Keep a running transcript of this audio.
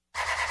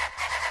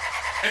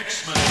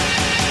X-Men.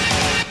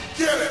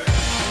 Get it!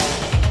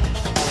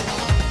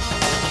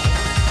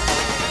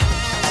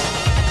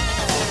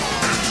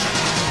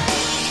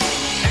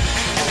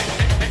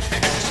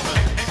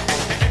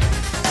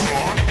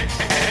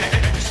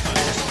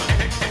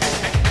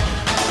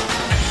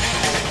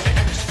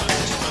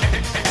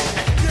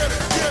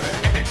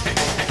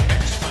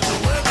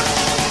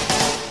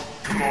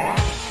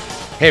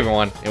 Hey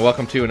everyone, and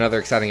welcome to another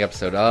exciting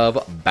episode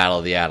of Battle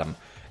of the Atom.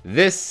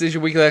 This is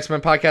your weekly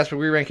X-Men podcast where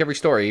we rank every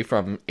story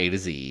from A to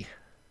Z.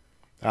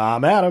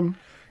 I'm Adam.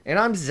 And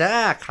I'm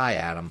Zach. Hi,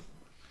 Adam.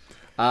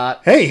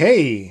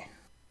 Hey.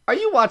 Are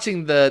you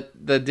watching the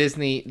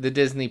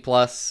Disney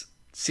Plus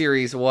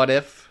series What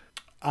If?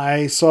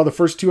 I saw the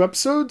first two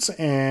episodes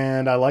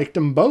and I liked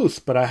them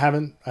both, but I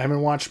haven't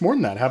watched more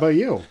than that. How about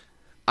you?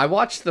 I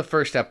watched the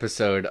first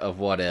episode of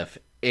What If,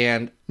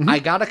 and I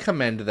gotta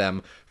commend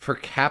them for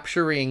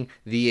capturing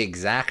the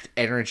exact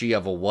energy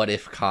of a What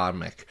If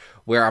comic,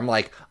 where I'm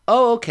like,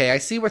 oh, okay, I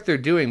see what they're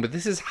doing, but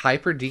this is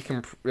hyper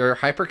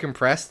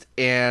compressed,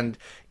 and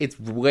it's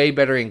way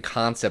better in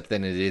concept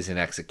than it is in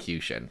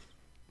execution.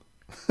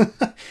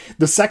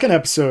 The second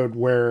episode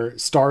where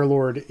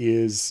Star-Lord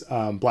is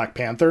Black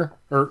Panther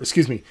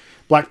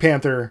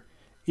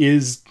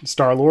is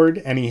Star-Lord,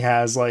 and he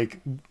has like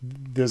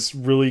this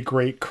really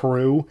great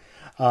crew,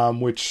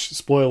 which,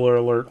 spoiler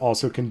alert,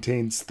 also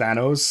contains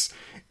Thanos,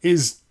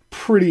 is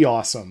pretty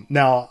awesome.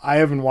 Now, I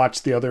haven't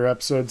watched the other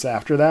episodes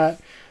after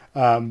that,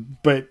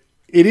 but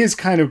it is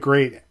kind of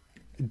great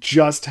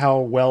just how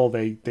well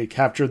they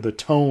captured the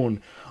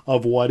tone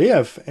of What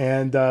If,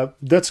 and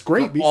that's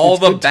great. All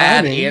it's the good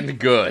bad timing. and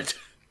good.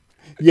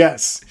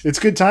 Yes, it's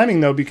good timing,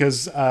 though,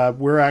 because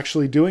we're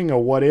actually doing a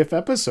What If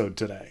episode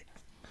today.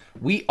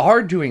 We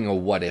are doing a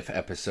What If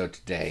episode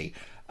today.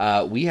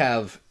 We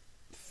have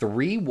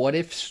 3 What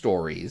If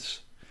stories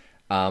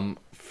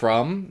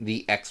from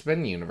the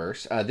X-Men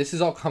universe. This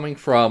is all coming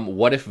from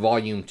What If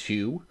Volume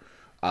 2,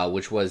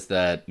 which was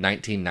the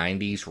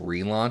 1990s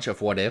relaunch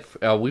of What If.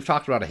 We've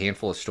talked about a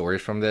handful of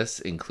stories from this,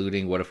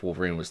 including What If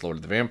Wolverine was Lord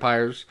of the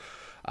Vampires,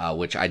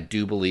 which I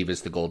do believe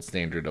is the gold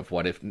standard of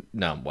What If...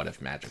 No, What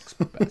If Magic's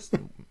the best.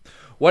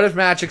 What If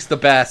Magic's the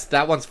best?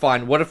 That one's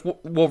fine. What If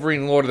Wolverine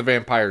and Lord of the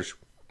Vampires...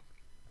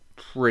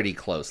 pretty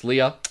close.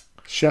 Leah?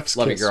 Chef's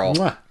love kiss. you, girl.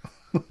 Mwah.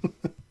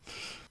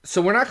 So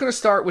we're not going to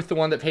start with the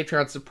one that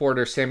Patreon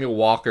supporter Samuel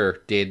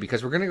Walker did,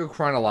 because we're going to go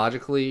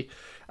chronologically.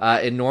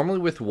 And normally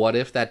with What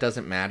If, that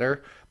doesn't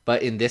matter.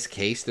 But in this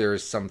case,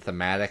 there's some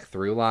thematic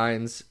through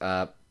lines,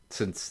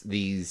 since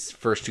these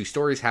first 2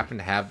 stories happen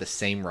to have the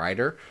same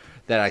writer,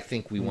 that I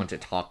think we want to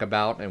talk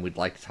about, and we'd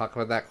like to talk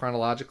about that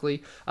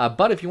chronologically.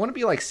 But if you want to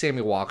be like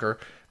Samuel Walker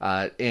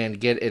and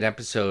get an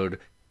episode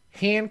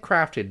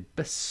handcrafted,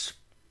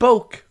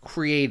 bespoke,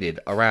 created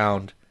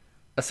around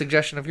a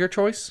suggestion of your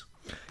choice,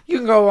 you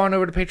can go on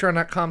over to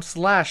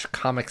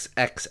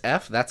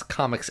patreon.com/comicsxf. That's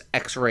Comics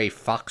X-Ray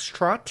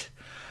Foxtrot,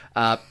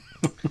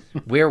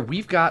 where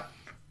we've got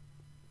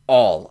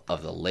all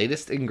of the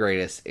latest and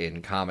greatest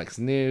in comics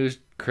news,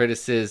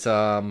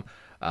 criticism,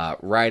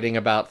 writing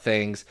about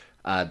things.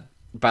 By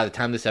the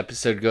time this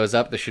episode goes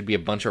up, there should be a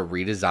bunch of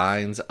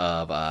redesigns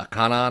of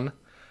Kanan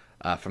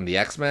from the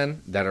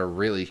X-Men that are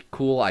really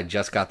cool. I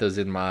just got those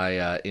in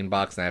my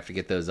inbox, and I have to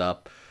get those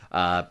up.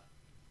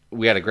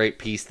 We had a great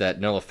piece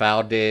that Noah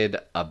Fowle did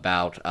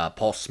about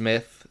Paul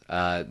Smith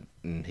and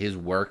his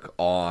work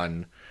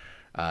on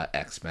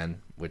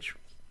X-Men, which,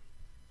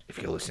 if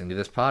you're listening to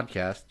this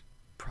podcast,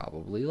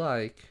 probably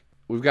like.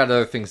 We've got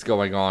other things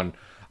going on.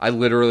 I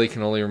literally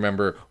can only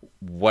remember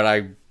what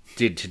I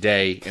did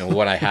today and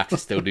what I have to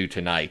still do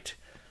tonight.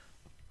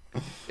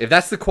 If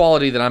that's the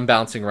quality that I'm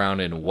bouncing around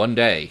in one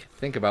day,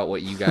 think about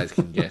what you guys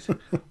can get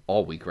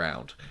all week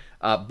round.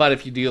 But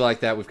if you do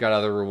like that, we've got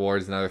other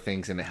rewards and other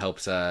things, and it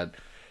helps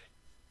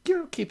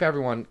keep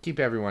everyone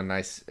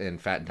nice and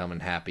fat and dumb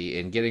and happy,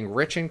 and getting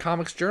rich in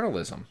comics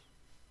journalism.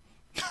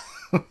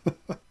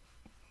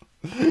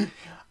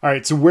 All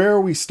right, so where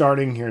are we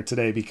starting here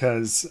today?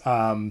 Because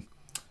I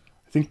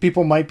think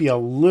people might be a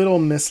little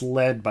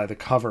misled by the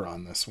cover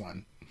on this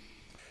one.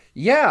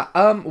 Yeah,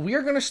 we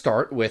are going to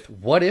start with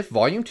What If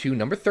Volume 2,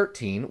 number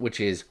 13,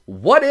 which is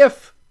What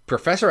If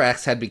Professor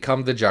X had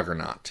become the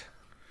Juggernaut?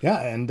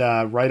 Yeah, and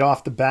right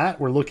off the bat,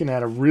 we're looking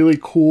at a really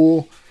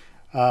cool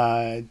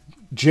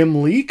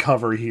Jim Lee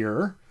cover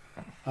here.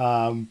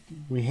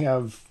 We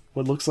have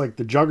what looks like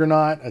the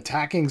Juggernaut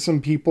attacking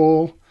some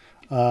people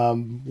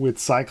with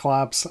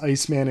Cyclops,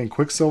 Iceman, and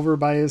Quicksilver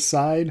by his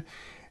side.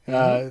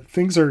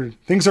 Things are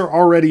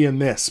already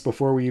amiss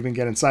before we even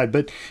get inside,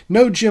 but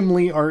no Jim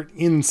Lee art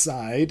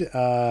inside.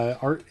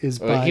 Art is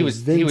by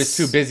Vince. He was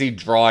too busy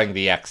drawing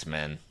the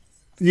X-Men.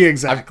 Yeah,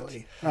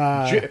 exactly.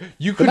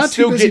 You could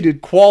still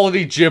get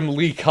quality Jim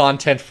Lee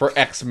content for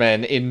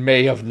X-Men in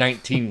May of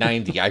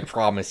 1990. I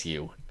promise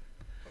you.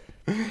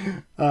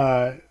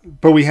 But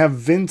we have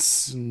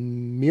Vince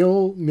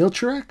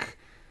Milcherek,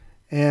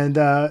 and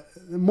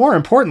more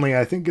importantly,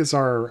 I think is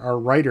our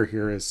writer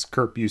here is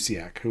Kurt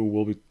Busiek, who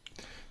we'll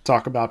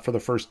talk about for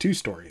the first 2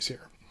 stories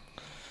here.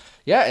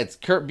 Yeah, it's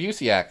Kurt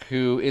Busiek,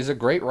 who is a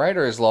great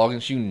writer as long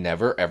as you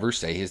never ever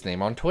say his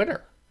name on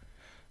Twitter.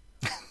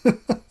 Are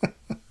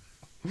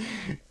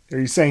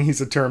you saying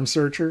he's a term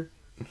searcher?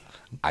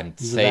 I'm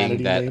He's a saying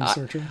vanity that name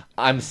searcher?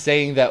 I'm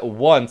saying that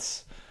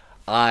once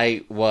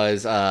I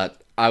was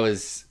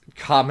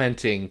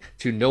commenting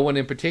to no one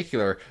in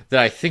particular that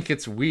I think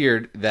it's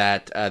weird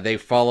that they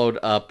followed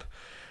up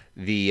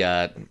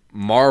the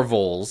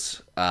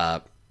Marvels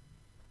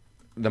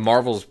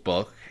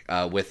book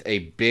with a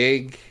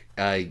big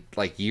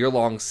like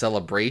year-long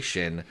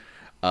celebration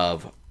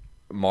of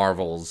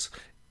Marvels,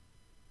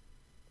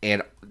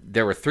 and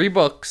there were 3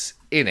 books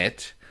in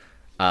it.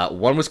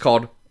 One was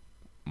called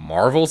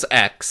Marvel's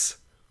X,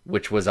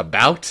 which was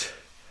about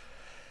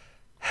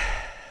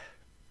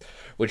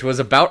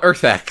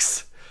Earth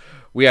X.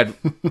 We had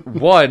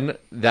one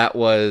that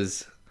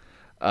was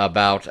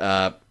about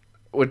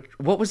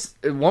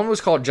one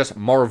was called just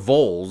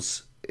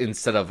Marvels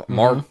instead of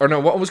one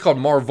was called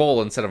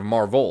Marvel instead of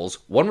Marvels.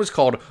 One was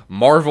called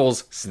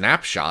Marvel's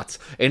Snapshots,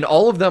 and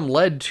all of them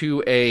led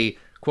to a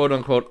quote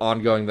unquote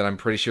ongoing that I'm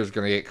pretty sure is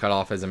going to get cut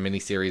off as a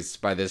miniseries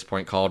by this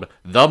point called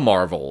The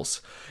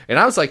Marvels. And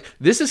I was like,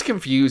 this is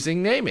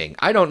confusing naming.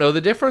 I don't know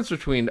the difference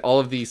between all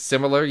of these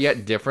similar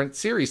yet different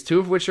series, 2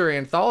 of which are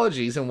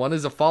anthologies, and one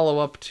is a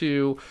follow-up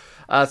to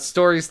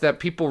stories that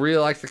people really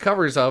like the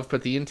covers of,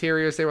 but the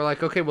interiors, they were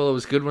like, okay, well, it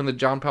was good when the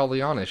John Paul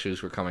Leon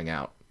issues were coming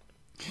out.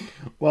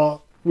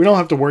 Well, we don't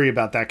have to worry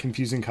about that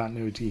confusing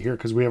continuity here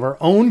because we have our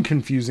own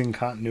confusing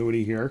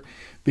continuity here.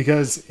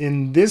 Because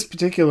in this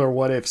particular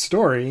What If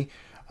story,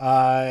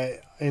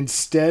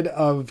 instead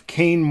of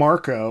Kane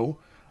Marco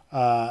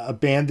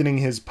abandoning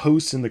his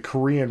post in the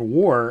Korean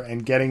War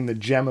and getting the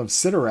Gem of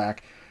Sidorak,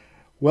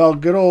 well,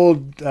 good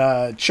old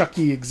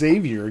Chucky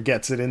Xavier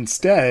gets it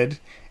instead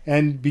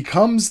and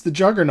becomes the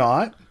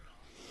Juggernaut,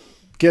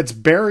 gets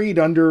buried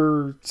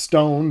under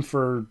stone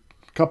for a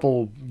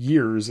couple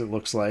years, it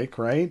looks like,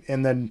 right?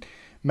 And then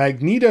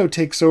Magneto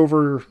takes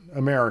over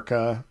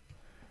America.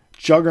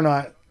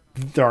 Juggernaut,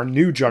 our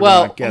new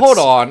Juggernaut, gets hold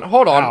on.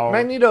 out.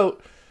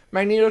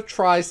 Magneto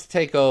tries to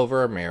take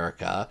over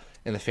America,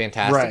 and the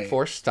Fantastic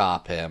Four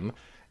stop him,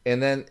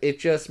 and then it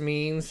just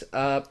means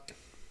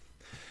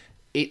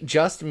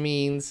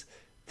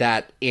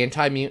that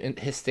anti-mutant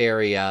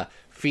hysteria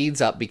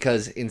feeds up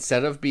because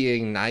instead of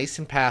being nice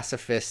and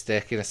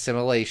pacifistic and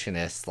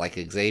assimilationist like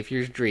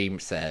Xavier's dream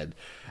said,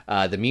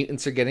 the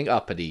mutants are getting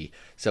uppity,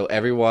 so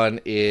everyone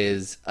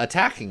is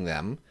attacking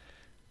them.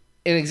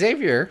 And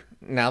Xavier,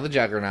 now the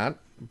Juggernaut,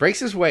 breaks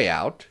his way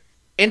out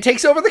and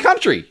takes over the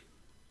country.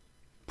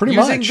 Pretty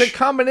using much. the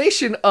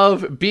combination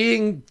of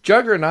being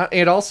Juggernaut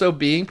and also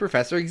being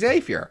Professor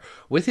Xavier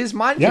with his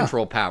mind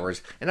control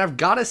powers. And I've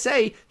got to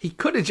say, he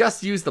could have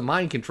just used the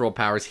mind control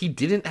powers. He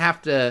didn't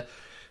have to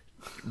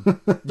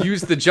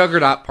use the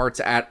Juggernaut parts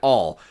at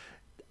all.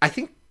 I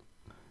think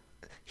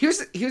here's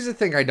the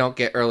thing I don't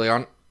get early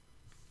on.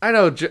 I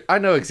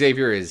know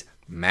Xavier is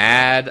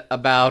mad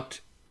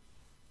about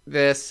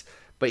this,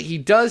 but he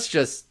does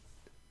just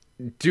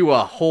do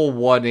a whole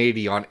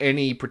 180 on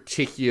any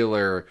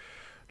particular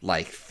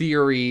like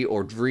theory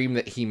or dream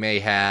that he may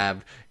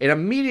have. It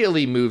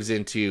immediately moves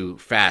into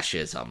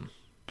fascism.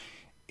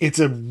 It's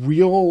a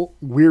real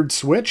weird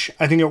switch.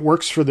 I think it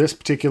works for this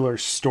particular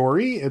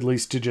story, at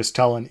least to just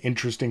tell an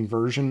interesting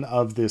version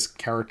of this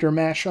character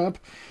mashup,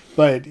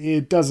 but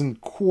it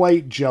doesn't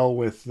quite gel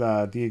with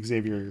the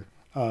Xavier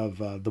of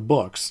the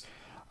books.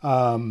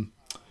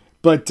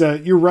 But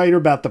you're right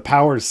about the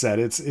power set.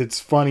 It's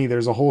funny.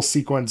 There's a whole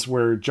sequence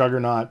where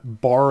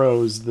Juggernaut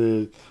borrows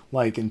the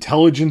like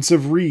intelligence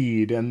of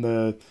Reed and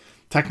the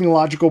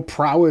technological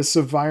prowess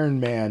of Iron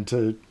Man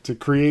to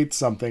create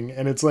something,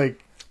 and it's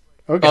like,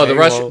 okay. Oh,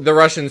 the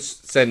Russians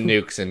send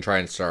nukes and try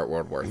and start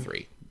World War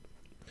III.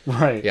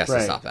 Right. He has right.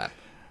 to stop that.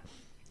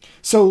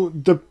 So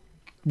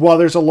while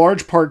there's a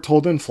large part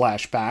told in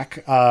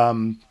flashback,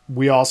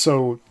 we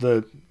also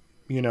the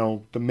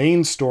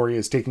main story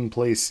is taking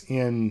place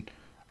in,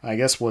 I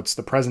guess, what's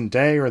the present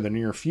day or the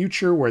near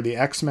future, where the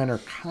X-Men are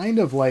kind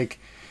of like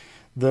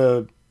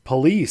the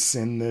police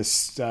in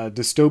this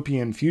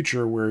dystopian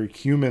future where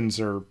humans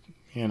are,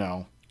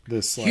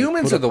 this like,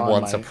 humans are the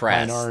ones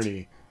oppressed.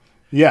 Minority.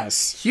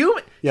 Yes.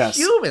 Yes.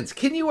 Humans.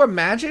 Can you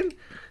imagine?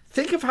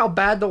 Think of how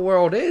bad the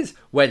world is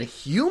when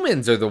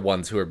humans are the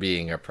ones who are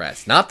being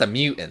oppressed. Not the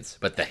mutants,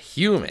 but the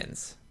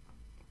humans.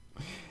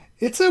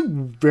 It's a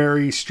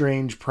very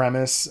strange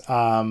premise,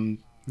 given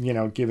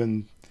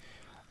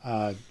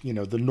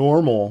the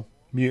normal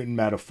mutant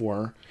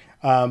metaphor.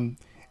 And,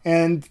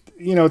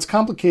 it's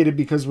complicated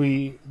because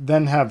we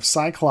then have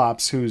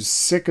Cyclops, who's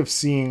sick of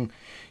seeing,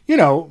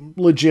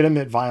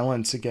 legitimate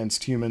violence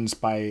against humans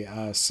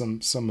by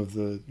some of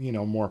the,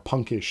 more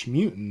punkish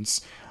mutants,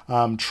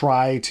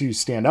 try to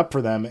stand up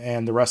for them.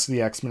 And the rest of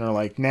the X-Men are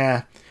like,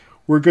 nah,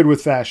 we're good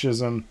with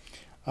fascism.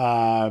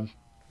 Go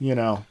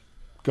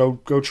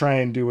try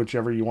and do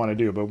whichever you want to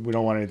do, but we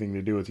don't want anything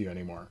to do with you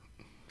anymore.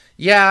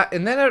 Yeah,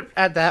 and then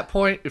at that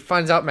point, it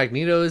finds out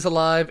Magneto is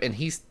alive, and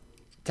he's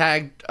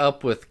tagged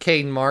up with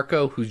Kane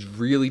Marco, who's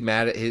really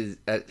mad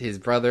at his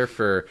brother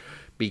for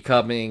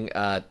becoming,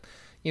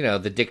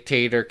 the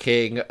dictator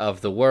king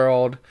of the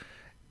world,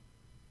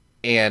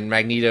 and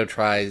Xavier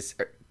tries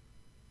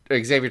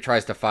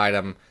to fight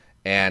him,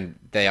 and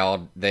they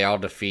all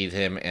defeat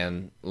him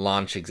and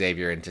launch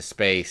Xavier into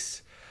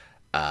space.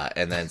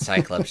 And then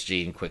Cyclops,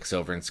 Jean,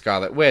 Quicksilver, and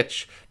Scarlet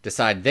Witch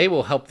decide they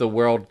will help the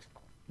world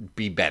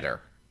be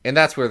better. And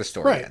that's where the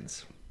story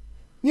ends.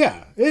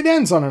 Yeah, it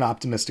ends on an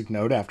optimistic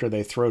note after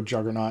they throw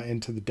Juggernaut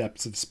into the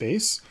depths of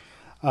space.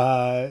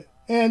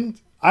 And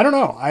I don't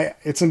know.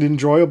 It's an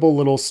enjoyable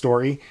little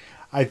story.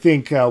 I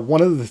think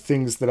one of the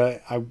things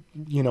that I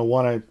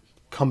want to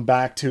come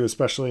back to,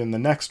 especially in the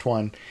next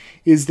one,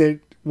 is that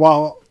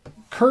while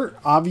Kurt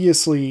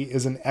obviously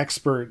is an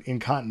expert in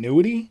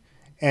continuity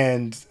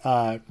and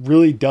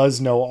really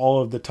does know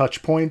all of the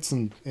touch points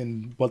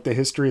and what the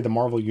history of the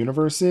Marvel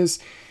Universe is,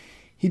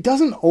 he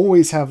doesn't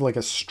always have like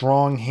a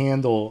strong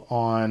handle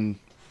on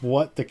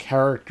what the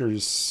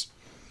characters'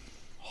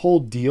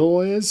 whole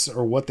deal is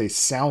or what they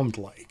sound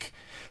like.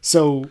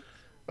 So,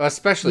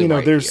 especially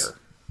there's here.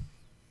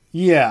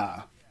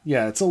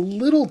 Yeah, it's a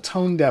little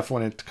tone deaf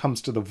when it comes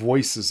to the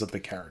voices of the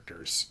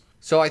characters.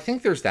 So I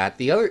think there's that.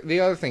 The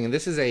other thing, and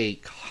this is a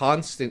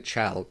constant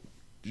challenge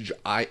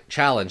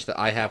that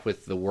I have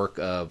with the work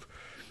of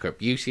Kurt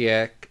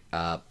Busiek,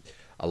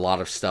 a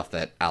lot of stuff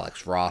that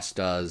Alex Ross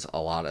does, a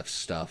lot of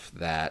stuff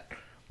that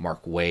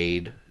Mark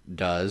Waid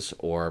does,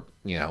 or,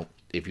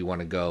 if you want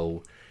to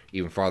go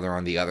even farther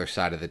on the other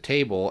side of the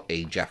table,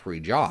 a Jeffrey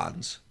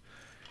Johns,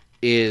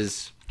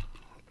 is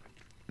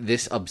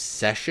this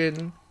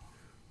obsession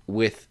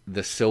with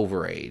the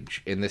Silver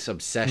Age and this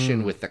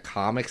obsession with the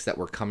comics that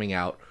were coming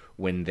out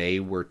when they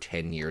were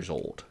 10 years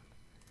old.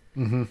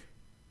 Mm-hmm.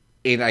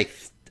 And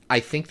I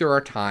think there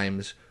are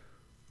times,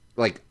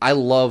 like, I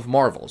love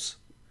Marvels,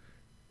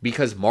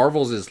 because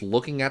Marvels is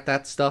looking at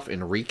that stuff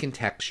and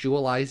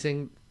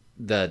recontextualizing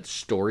the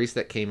stories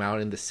that came out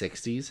in the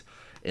 60s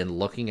and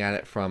looking at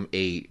it from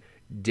a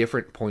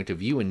different point of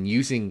view and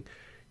using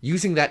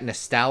that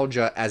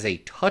nostalgia as a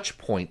touch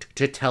point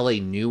to tell a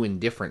new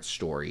and different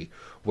story,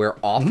 where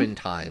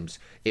oftentimes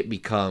it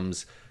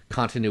becomes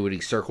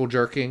continuity circle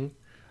jerking,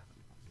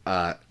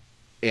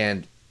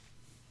 and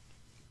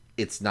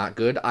it's not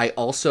good. I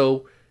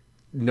also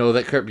know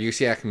that Kurt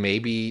Busiek may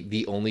be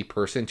the only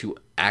person to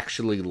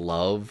actually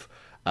love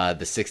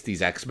the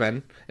 60s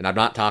X-Men, and I'm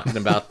not talking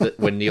about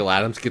when Neil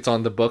Adams gets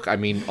on the book. I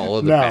mean all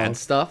of the bad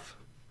stuff.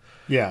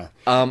 Yeah.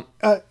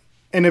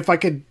 And if I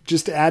could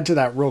just add to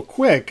that real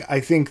quick, I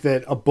think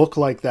that a book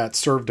like that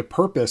served a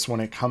purpose when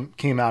it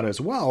came out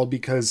as well,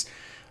 because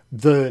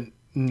the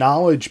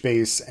knowledge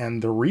base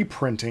and the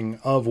reprinting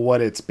of what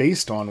it's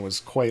based on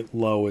was quite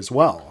low as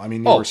well. I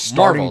mean, you're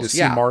starting to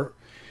see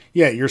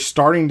you're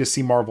starting to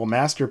see Marvel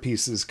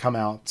masterpieces come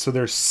out. So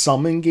there's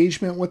some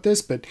engagement with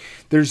this, but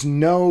there's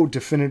no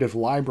definitive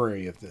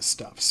library of this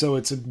stuff. So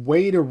it's a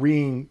way to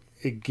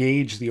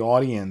re-engage the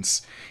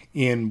audience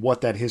in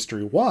what that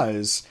history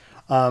was.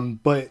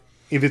 But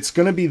if it's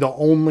going to be the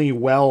only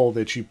well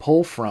that you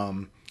pull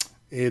from,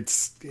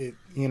 I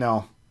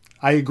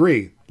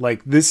agree.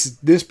 Like this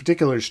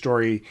particular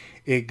story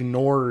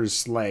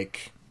ignores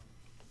like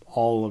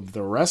all of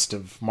the rest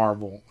of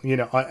Marvel,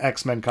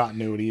 X-Men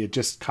continuity. It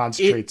just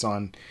concentrates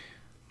on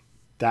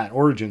that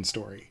origin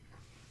story.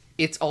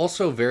 It's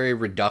also very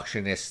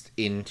reductionist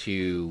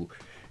into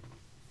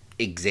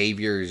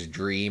Xavier's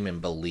dream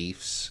and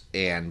beliefs,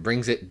 and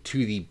brings it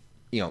to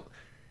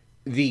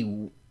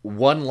the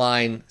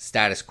one-line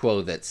status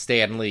quo that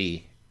Stan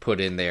Lee put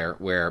in there,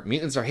 where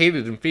mutants are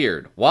hated and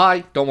feared.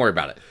 Why? Don't worry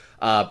about it.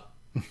 But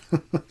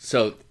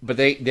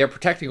they're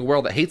protecting a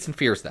world that hates and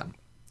fears them.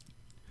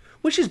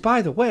 Which is,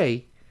 by the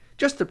way,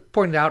 just to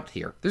point it out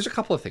here, there's a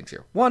couple of things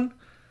here. One,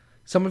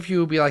 some of you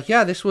will be like,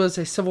 yeah, this was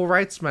a civil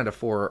rights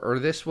metaphor, or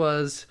this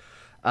was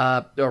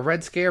a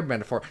Red Scare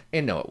metaphor.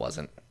 And no, it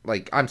wasn't.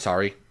 Like, I'm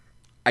sorry.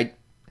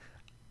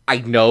 I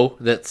know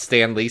that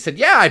Stan Lee said,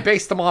 yeah, I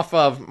based them off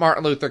of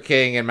Martin Luther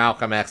King and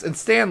Malcolm X. And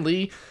Stan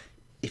Lee,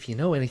 if you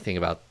know anything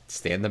about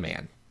Stan the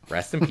Man,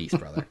 rest in peace,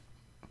 brother.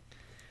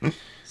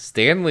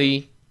 Stan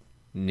Lee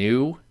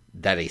knew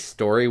that a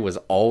story was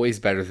always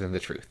better than the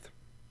truth.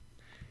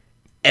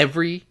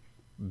 Every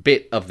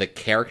bit of the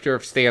character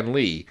of Stan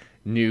Lee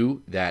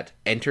knew that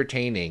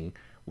entertaining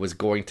was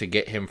going to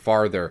get him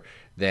farther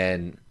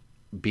than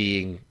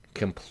being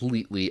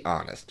completely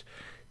honest.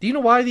 Do you know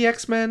why the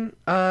X-Men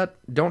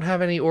don't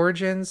have any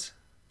origins,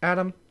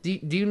 Adam? Do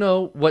you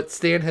know what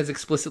Stan has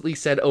explicitly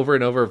said over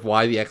and over of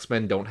why the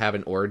X-Men don't have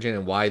an origin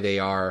and why they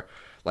are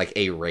like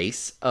a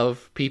race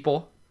of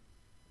people?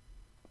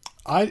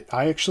 I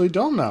actually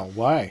don't know.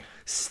 Why?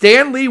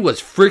 Stan Lee was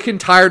freaking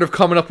tired of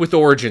coming up with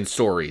origin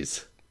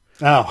stories.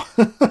 Oh.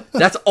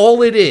 That's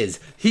all it is.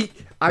 He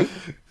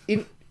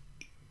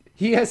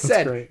has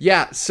said,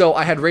 yeah, so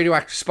I had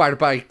radioactive spider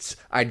bites,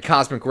 I had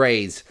cosmic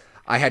rays,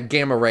 I had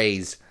gamma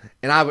rays,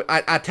 and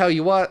I tell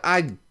you what,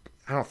 I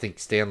don't think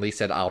Stan Lee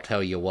said I'll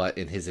tell you what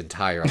in his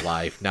entire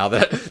life. Now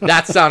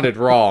that sounded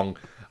wrong,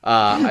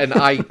 and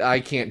I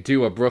can't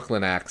do a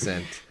Brooklyn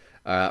accent,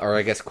 or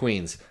I guess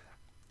Queens.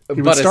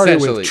 He would But start it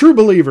essentially, with True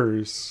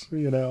Believers,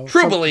 you know.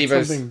 True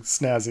Believers. Something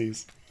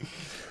snazzy.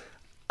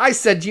 I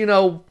said,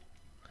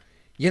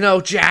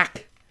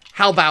 Jack,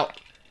 how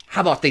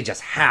about they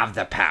just have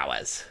the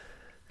powers?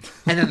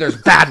 And then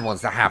there's bad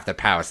ones that have the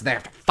powers, and they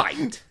have to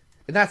fight.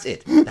 And that's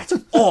it. That's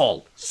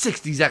all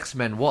 60s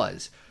X-Men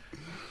was.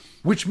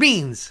 Which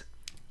means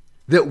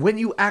that when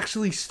you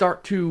actually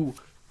start to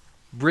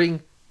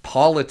bring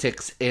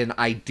politics and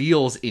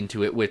ideals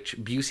into it,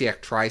 which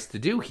Busiek tries to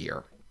do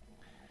here,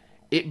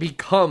 it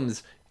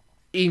becomes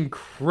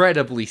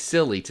incredibly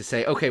silly to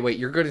say, okay, wait,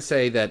 you're going to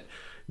say that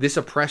this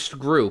oppressed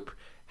group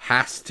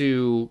has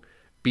to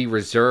be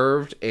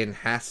reserved and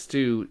has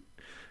to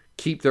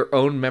keep their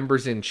own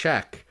members in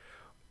check,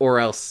 or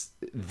else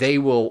they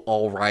will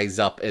all rise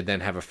up and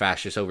then have a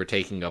fascist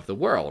overtaking of the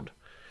world.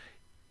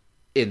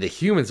 And the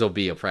humans will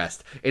be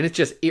oppressed. And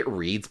it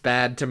reads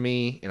bad to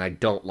me, and I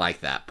don't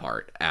like that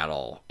part at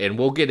all. And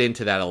we'll get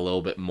into that a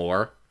little bit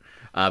more,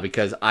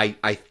 because I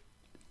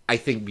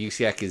think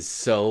Busiek is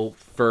so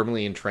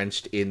firmly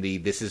entrenched in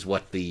this is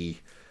what the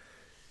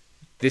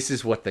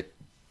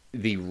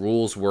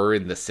rules were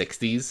in the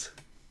 60s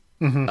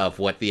of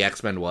what the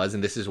X-Men was,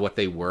 and this is what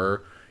they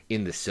were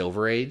in the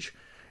Silver Age.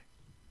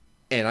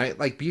 And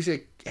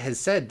Busiek has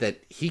said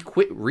that he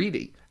quit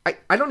reading.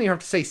 I don't even have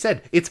to say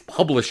said. It's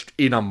published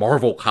in a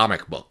Marvel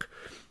comic book.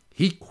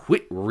 He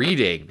quit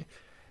reading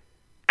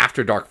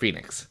after Dark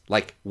Phoenix.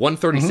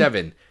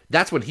 137,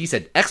 that's when he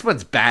said,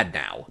 X-Men's bad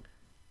now.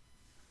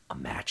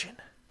 Imagine.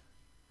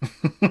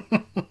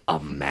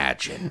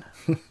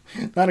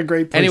 Not a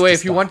great place Anyway, to if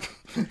stop.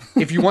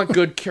 you want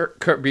good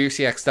Kurt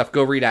Busiek stuff,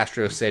 go read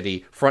Astro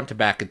City. Front to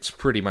back, it's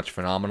pretty much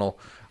phenomenal.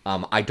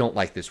 I don't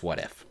like this What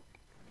If.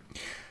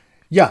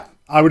 Yeah,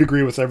 I would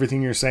agree with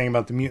everything you're saying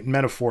about the mutant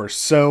metaphors.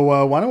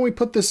 So why don't we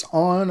put this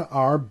on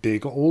our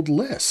big old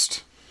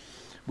list?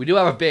 We do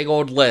have a big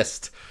old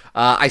list.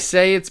 I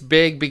say it's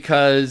big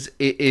because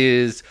it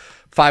is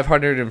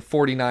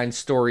 549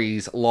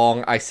 stories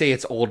long. I say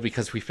it's old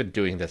because we've been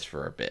doing this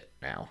for a bit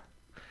now.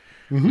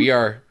 We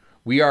are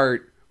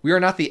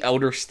not the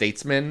elder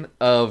statesmen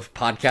of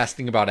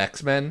podcasting about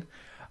X-Men,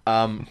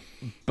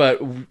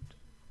 but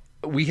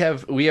we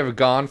have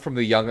gone from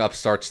the young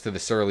upstarts to the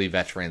surly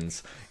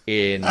veterans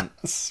in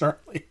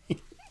Certainly.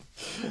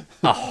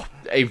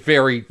 a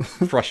very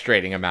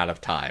frustrating amount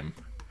of time.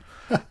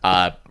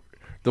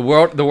 The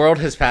world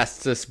has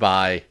passed us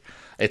by.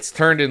 It's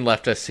turned and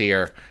left us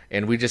here,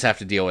 and we just have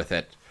to deal with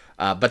it.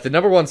 But the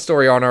number one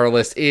story on our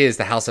list is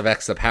The House of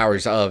X, The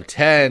Powers of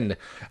 10,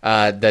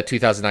 the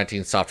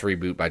 2019 soft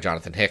reboot by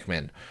Jonathan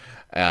Hickman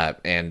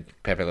and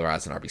Pepe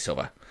Larraz and R.B.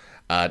 Silva.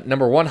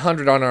 Number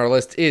 100 on our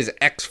list is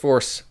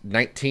X-Force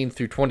 19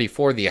 through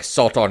 24, The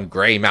Assault on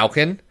Grey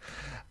Malkin.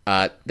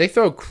 They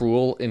throw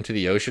Cruel into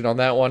the ocean on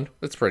that one.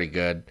 That's pretty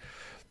good.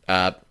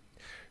 The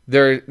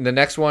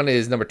next one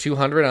is number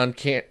 200,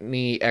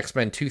 Uncanny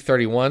X-Men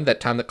 231,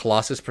 That Time That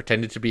Colossus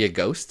Pretended to Be a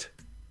Ghost.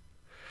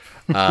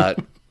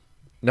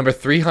 Number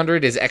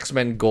 300 is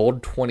X-Men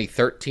Gold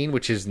 2013,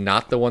 which is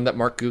not the one that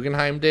Mark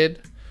Guggenheim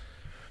did.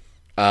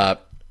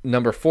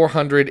 Number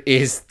 400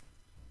 is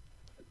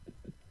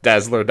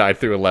Dazzler 9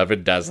 through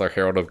 11, Dazzler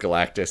Herald of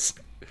Galactus.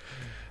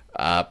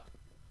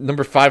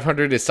 Number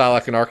 500 is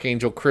Psylocke and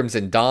Archangel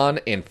Crimson Dawn.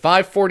 And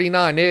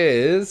 549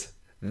 is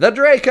The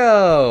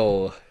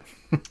Draco.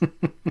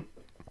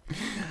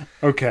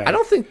 Okay. I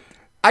don't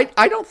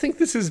think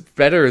this is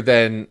better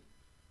than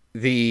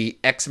the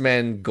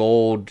X-Men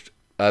Gold,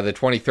 the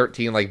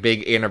 2013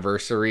 big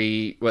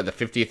anniversary, the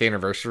 50th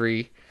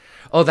anniversary.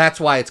 Oh, that's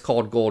why it's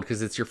called Gold,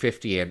 because it's your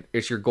 50th.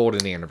 It's your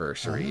golden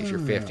anniversary. It's your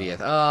 50th.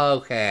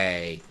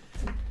 Okay,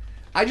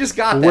 I just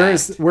got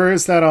that. Where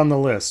is that on the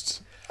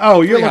list?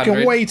 Oh, you're 300.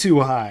 looking way too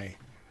high.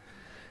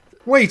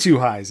 Way too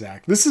high,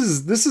 Zach. This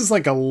is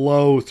like a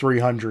low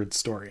 300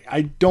 story.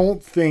 I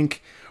don't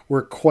think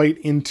we're quite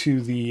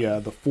into the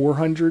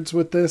 400s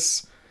with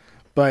this,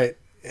 but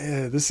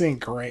this ain't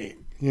great.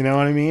 You know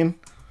what I mean?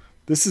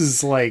 This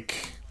is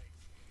like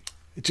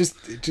it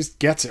just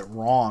gets it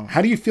wrong.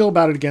 How do you feel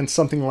about it against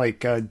something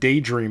like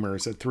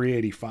Daydreamers at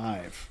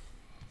 385?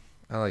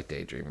 I like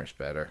Daydreamers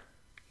better.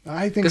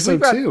 I think so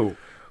too.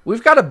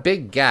 We've got a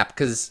big gap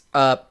because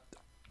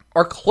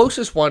our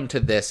closest one to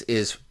this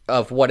is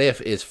of What If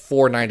is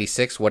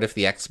 496. What if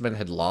the X-Men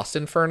had lost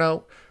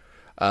Inferno,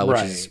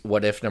 which is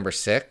What If number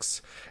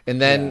 6,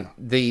 and then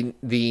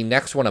the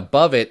next one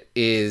above it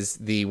is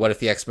the What if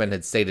the X-Men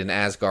had stayed in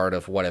Asgard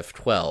of What If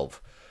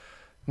 12.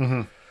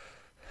 Mm-hmm.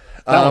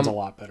 That one's a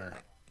lot better.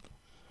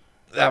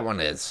 That one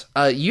is.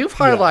 You've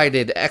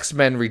highlighted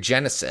X-Men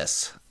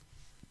Regenesis,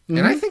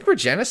 and I think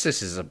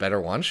Regenesis is a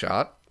better one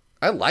shot.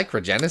 I like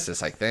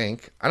Regenesis, I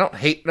think. I don't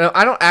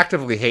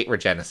actively hate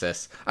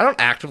Regenesis. I don't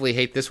actively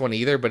hate this one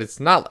either, but it's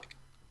not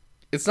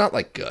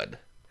good.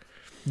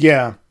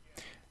 Yeah.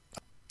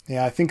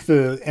 Yeah, I think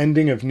the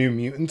ending of New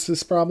Mutants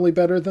is probably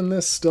better than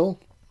this still.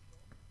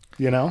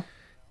 You know?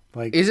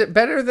 Is it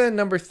better than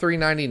number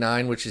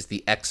 399, which is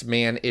the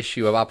X-Man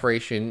issue of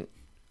Operation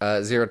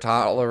Zero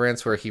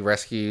Tolerance, where he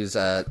rescues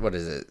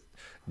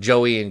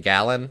Joey and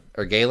Galen,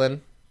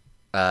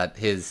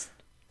 his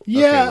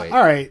Yeah, wait.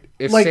 all right.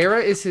 If Like,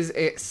 Sarah is his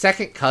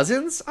second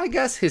cousins, I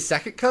guess his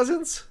second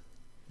cousins.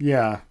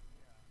 yeah.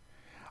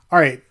 All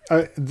right.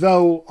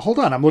 Though, hold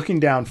on. I'm looking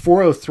down.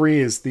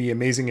 403 is the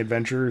Amazing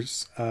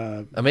Adventures.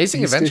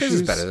 Amazing Beast Adventures is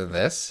issues. better than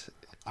this.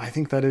 I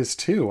think that is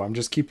too. I'm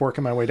just keep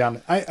working my way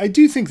down. I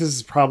do think this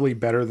is probably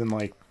better than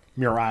like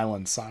Muir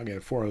Island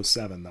Saga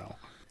 407 though.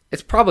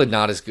 It's probably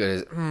not as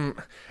good as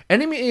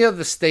Enemy of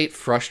the State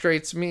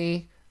frustrates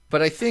me,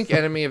 but I think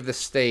Enemy of the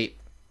State.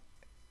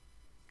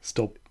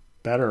 Still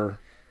better.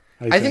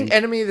 I think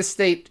Enemy of the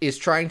State is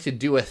trying to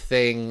do a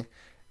thing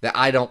that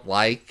I don't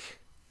like,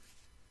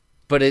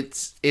 but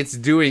it's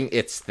doing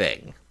its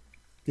thing.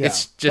 Yeah.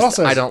 It's just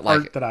also I don't like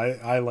art it. that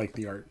I like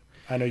the art.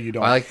 I know you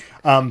don't. I like.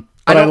 But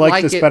I I don't like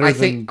like this it. better I than.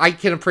 think I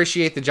can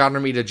appreciate the John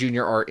Romita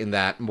Jr. art in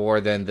that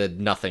more than the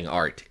nothing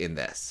art in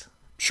this.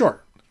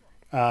 Sure.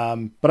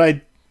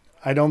 But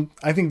I don't.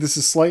 I think this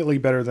is slightly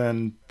better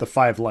than the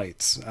Five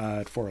Lights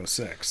at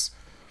 406.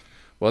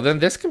 Well, then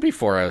this can be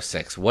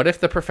 406. What if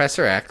the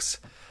Professor X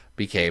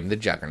became the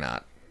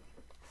Juggernaut?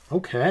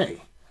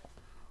 Okay.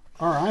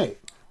 All right.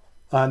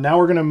 Now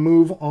we're going to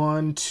move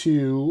on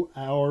to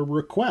our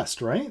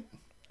request, right?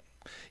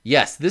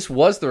 Yes, this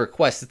was the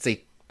request.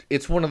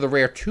 It's one of the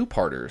rare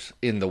two-parters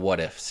in the What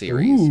If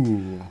series.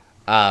 Ooh.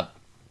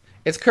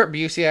 It's Kurt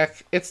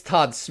Busiek. It's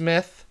Todd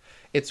Smith.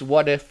 It's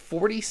What If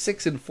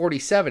 46 and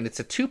 47. It's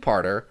a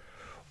two-parter.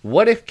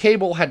 What if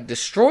Cable had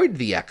destroyed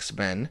the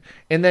X-Men?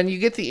 And then you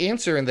get the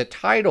answer in the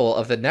title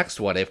of the next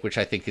What If, which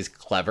I think is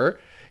clever.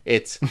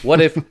 It's What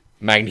If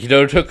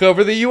Magneto took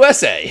over the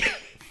USA?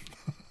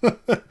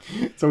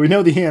 So we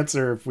know the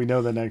answer if we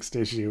know the next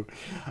issue.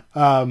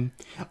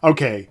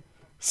 Okay.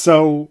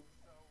 So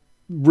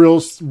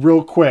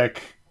real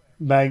quick,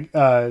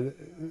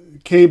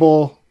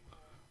 Cable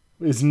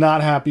is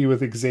not happy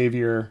with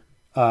Xavier.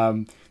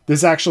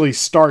 This actually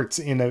starts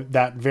in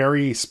that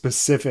very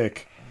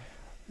specific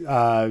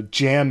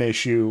jam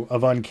issue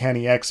of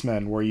Uncanny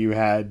X-Men where you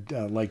had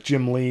like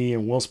Jim Lee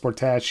and Will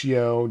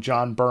Sportaccio,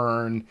 John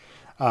Byrne.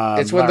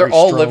 It's when Larry they're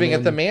all living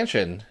at Stroman. the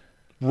mansion.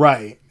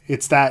 Right.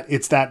 It's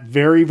that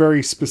very,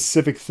 very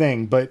specific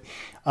thing. But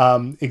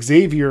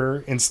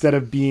Xavier, instead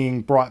of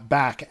being brought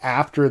back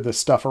after the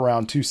stuff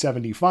around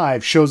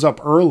 275, shows up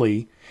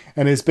early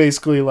and is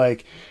basically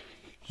like,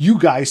 you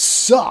guys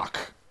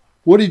suck.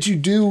 What did you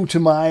do to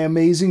my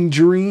amazing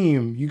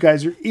dream? You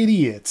guys are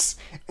idiots.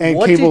 And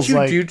What Cable's did you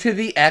like, do to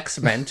the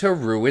X-Men to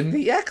ruin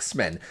the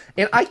X-Men?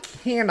 And I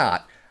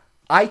cannot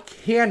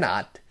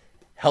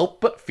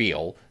help but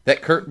feel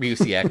that Kurt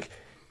Busiek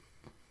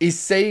is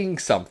saying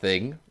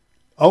something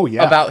oh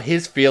yeah, about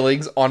his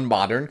feelings on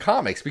modern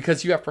comics,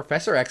 because you have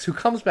Professor X who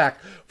comes back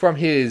from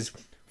his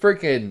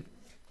freaking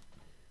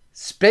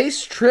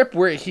space trip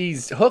where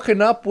he's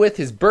hooking up with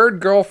his bird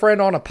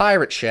girlfriend on a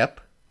pirate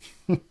ship.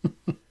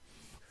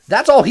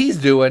 That's all he's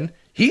doing.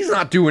 He's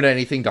not doing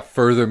anything to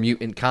further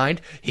mutant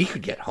kind. He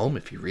could get home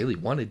if he really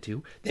wanted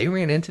to. They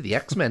ran into the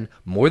X-Men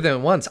more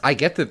than once. I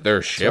get that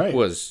their ship right.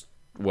 was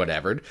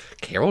whatevered.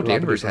 Carol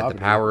Danvers had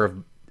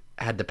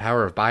the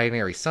power of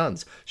binary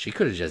suns. She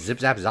could have just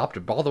zip zap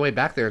zopped all the way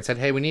back there and said,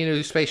 "Hey, we need a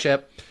new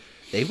spaceship."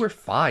 They were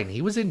fine.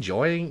 He was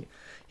enjoying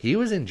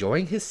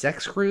his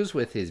sex cruise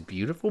with his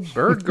beautiful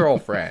bird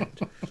girlfriend.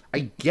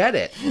 I get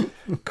it.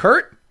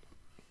 Kurt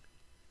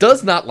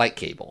does not like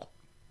Cable.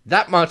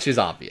 That much is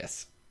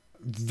obvious.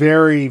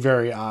 very,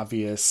 very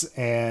obvious.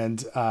 And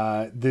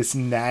this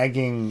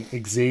nagging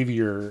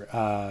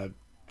Xavier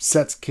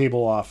sets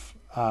Cable off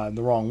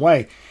the wrong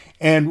way.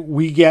 And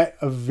we get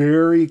a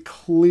very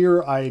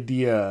clear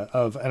idea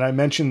of, and I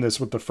mentioned this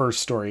with the first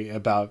story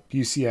about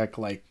Busiek,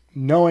 like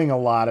knowing a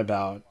lot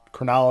about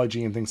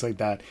chronology and things like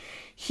that.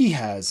 He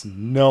has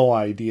no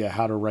idea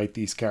how to write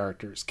these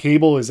characters.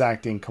 Cable is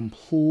acting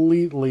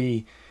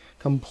completely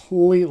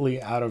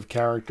out of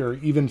character,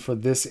 even for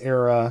this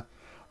era.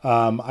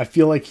 I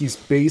feel like he's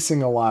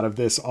basing a lot of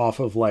this off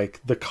of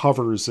like the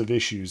covers of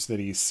issues that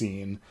he's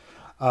seen.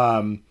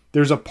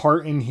 There's a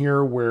part in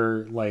here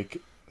where like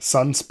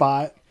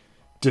Sunspot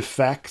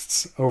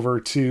defects over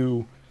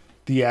to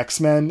the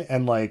X-Men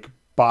and like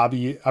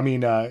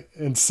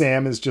and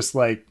Sam is just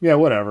like, yeah,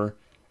 whatever.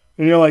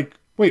 And you're like,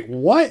 wait,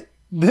 what?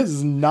 This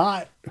is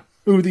not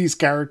who these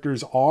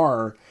characters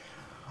are.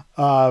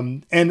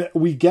 And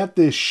we get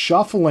this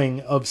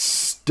shuffling of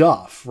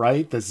stuff,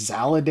 right? The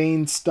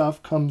Zaladane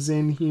stuff comes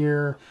in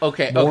here.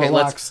 Okay,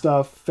 Morlock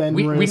stuff,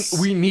 Fenris.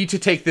 We need to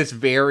take this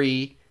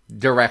very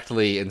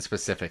directly and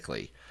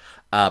specifically.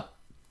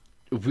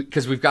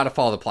 Because we've got to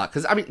follow the plot.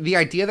 Because, I mean, the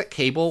idea that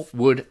Cable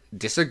would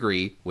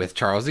disagree with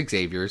Charles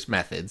Xavier's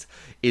methods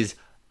is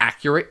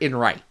accurate and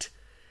right.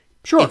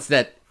 Sure. It's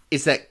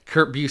that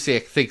Kurt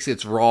Busiek thinks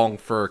it's wrong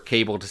for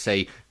Cable to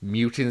say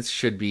mutants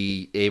should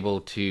be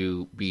able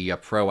to be a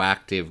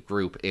proactive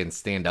group and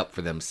stand up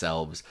for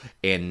themselves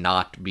and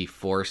not be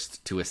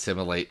forced to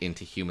assimilate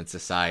into human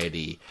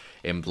society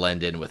and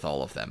blend in with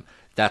all of them.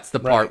 That's the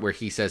part where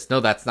he says, no,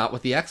 that's not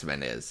what the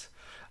X-Men is.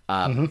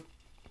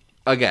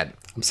 Again,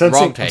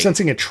 wrong take. I'm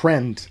sensing a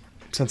trend.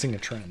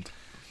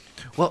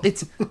 Well,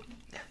 it's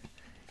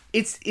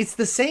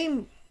the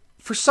same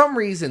for some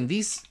reason,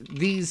 these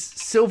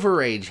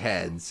Silver Age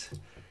heads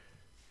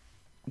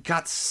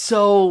got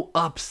so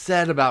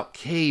upset about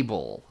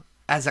Cable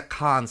as a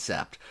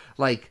concept.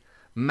 Like,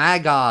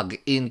 Magog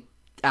in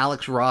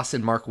Alex Ross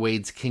and Mark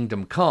Waid's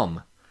Kingdom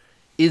Come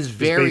is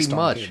very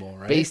much Cable,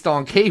 right? Based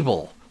on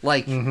Cable.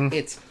 Like,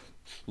 it's,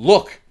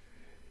 look,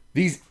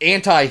 these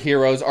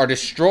anti-heroes are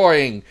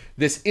destroying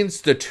this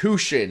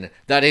institution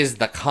that is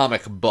the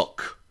comic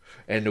book.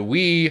 And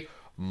we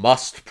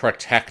must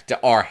protect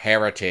our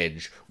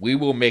heritage. We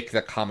will make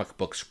the comic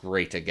books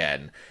great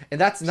again. And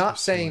that's not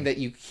saying that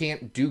you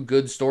can't do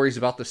good stories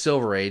about the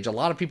Silver Age. A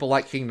lot of people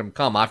like Kingdom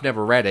Come. I've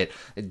never read it.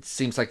 It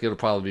seems like it'll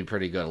probably be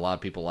pretty good. A lot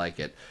of people like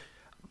it.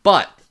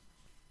 But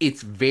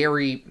it's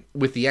very,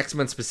 with the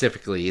X-Men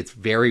specifically, it's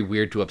very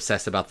weird to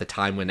obsess about the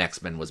time when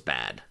X-Men was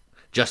bad.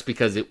 Just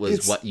because it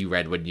was what you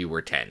read when you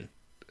were 10.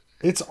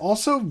 It's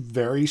also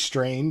very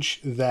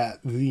strange that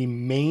the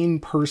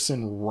main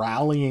person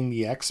rallying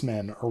the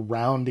X-Men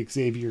around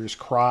Xavier's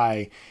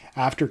cry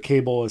after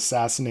Cable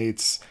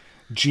assassinates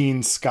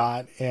Jean,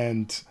 Scott,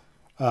 and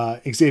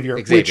Xavier.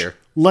 Which,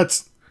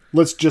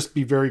 let's just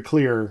be very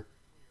clear,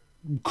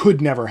 could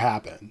never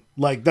happen.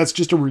 Like, that's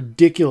just a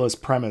ridiculous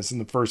premise in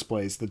the first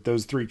place, that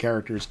those three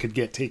characters could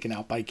get taken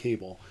out by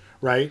Cable,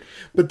 right?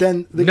 But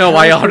then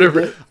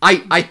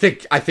I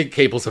think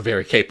Cable's a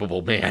very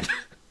capable man.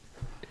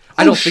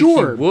 I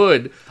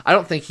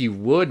don't think he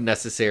would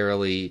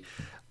necessarily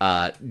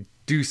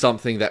do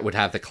something that would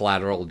have the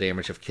collateral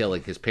damage of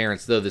killing his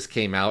parents, though this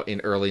came out in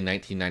early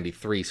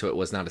 1993, so it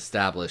was not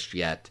established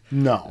yet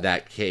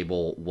that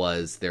Cable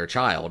was their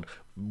child.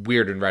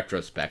 Weird in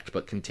retrospect,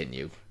 but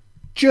continue.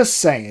 Just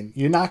saying,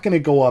 you're not going to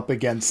go up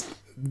against,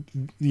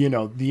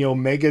 the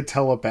Omega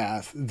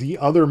telepath, the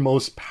other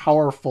most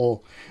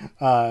powerful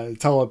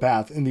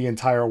telepath in the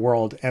entire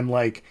world, and,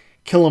 like,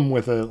 kill him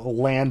with a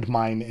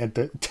landmine at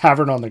the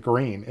Tavern on the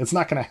Green. It's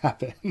not going to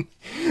happen.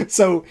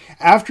 So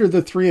after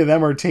the three of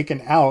them are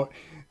taken out,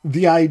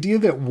 the idea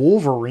that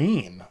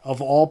Wolverine,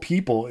 of all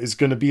people, is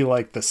going to be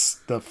like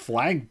the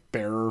flag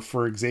bearer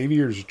for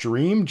Xavier's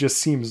dream just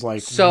seems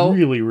like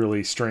really,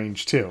 really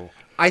strange too.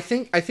 I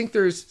think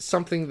there's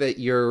something that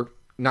you're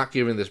not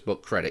giving this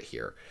book credit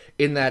here,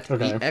 in that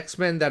the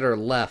X-Men that are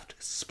left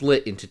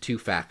split into two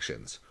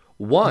factions.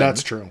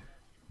 That's true.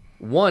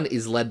 One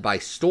is led by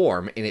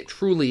Storm, and it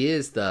truly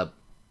is the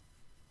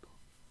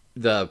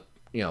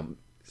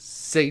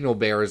signal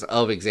bearers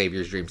of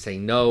Xavier's dream,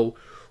 saying, no,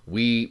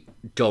 we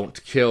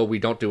don't kill, we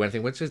don't do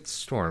anything. Which is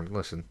Storm.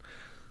 Listen,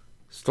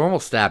 Storm will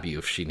stab you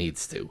if she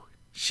needs to.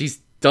 She's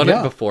done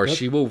it before.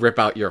 She will rip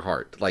out your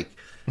heart. Like,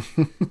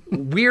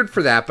 weird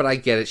for that, but I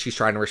get it. She's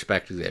trying to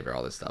respect Xavier,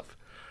 all this stuff.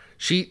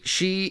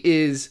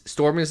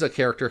 Storm is a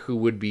character who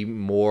would be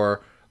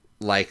more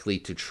likely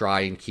to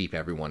try and keep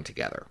everyone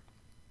together.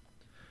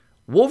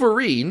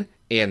 Wolverine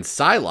and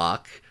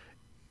Psylocke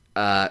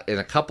and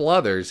a couple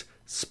others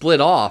split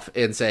off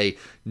and say,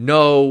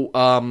 no,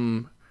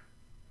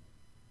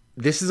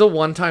 this is a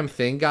one-time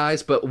thing,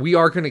 guys, but we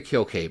are going to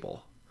kill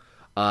Cable.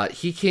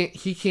 He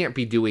can't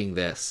be doing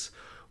this.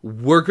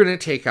 We're going to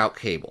take out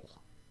Cable.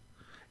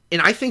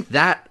 And I think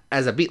that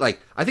as a beat, like,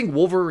 I think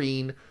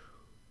Wolverine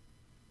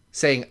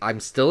saying, I'm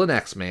still an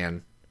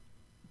X-Man,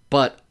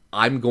 but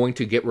I'm going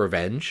to get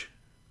revenge,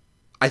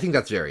 I think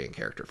that's very in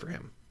character for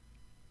him.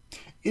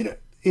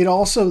 It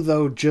also,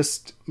 though,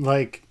 just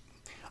like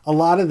a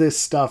lot of this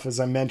stuff, as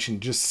I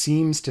mentioned, just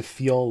seems to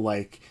feel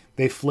like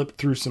they flipped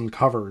through some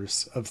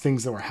covers of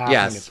things that were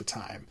happening at the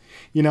time.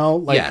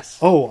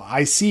 Oh,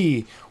 I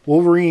see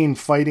Wolverine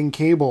fighting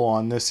Cable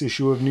on this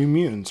issue of New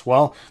Mutants.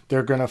 Well,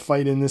 they're going to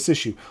fight in this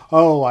issue.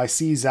 Oh, I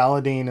see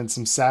Zaladane and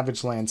some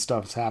Savage Land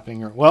stuff's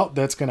happening. Well,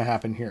 that's going to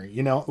happen here.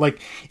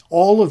 Like,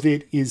 all of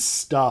it is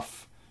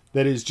stuff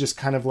that is just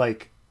kind of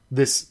like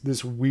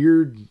this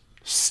weird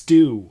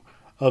stew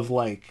of,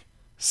 like,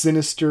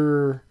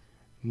 Sinister,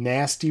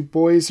 Nasty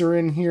Boys are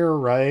in here,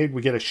 right?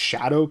 We get a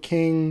Shadow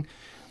King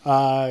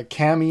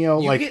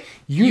cameo.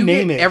 You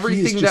name it.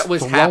 Everything that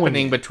was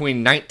happening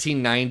between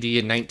 1990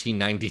 and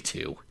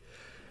 1992.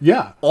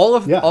 Yeah. All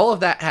of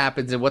that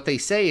happens, and what they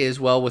say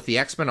is, well, with the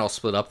X-Men all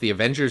split up, the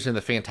Avengers and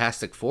the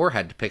Fantastic Four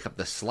had to pick up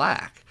the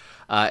slack.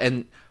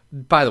 And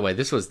by the way,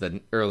 this was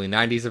the early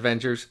 90s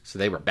Avengers, so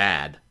they were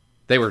bad.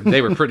 They were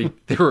pretty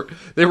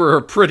they were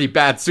a pretty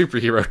bad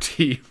superhero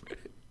team.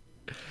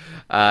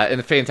 And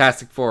the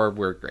Fantastic Four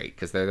were great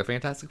because they're the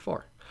Fantastic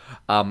Four.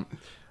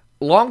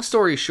 Long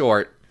story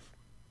short,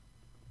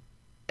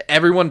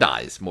 everyone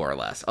dies, more or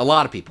less. A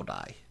lot of people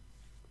die.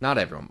 Not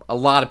everyone. A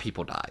lot of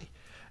people die,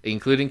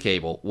 including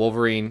Cable.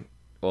 Wolverine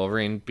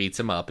beats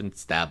him up and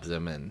stabs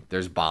him, and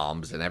there's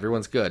bombs, and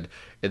everyone's good.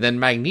 And then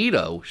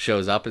Magneto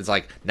shows up and is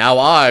like, now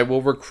I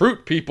will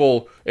recruit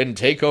people and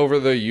take over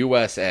the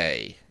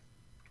USA.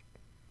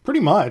 Pretty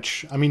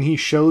much. I mean, he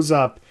shows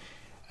up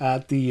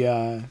at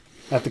the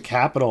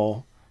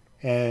Capitol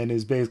and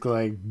is basically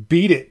like,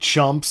 beat it,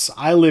 chumps.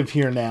 I live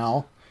here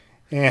now.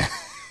 And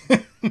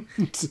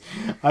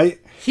I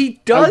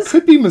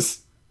could be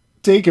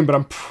mistaken, but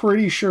I'm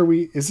pretty sure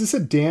is this a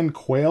Dan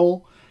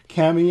Quayle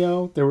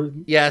cameo. There were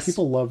Yes.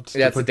 people loved to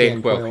That's put a Dan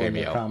Dan Quayle Quayle in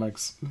their cameo.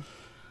 comics.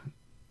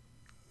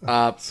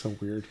 So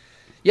weird.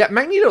 Yeah,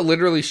 Magneto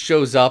literally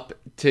shows up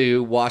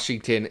to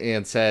Washington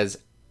and says,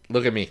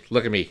 look at me.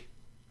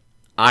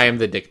 I am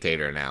the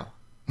dictator now.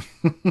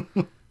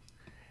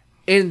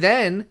 And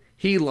then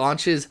he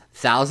launches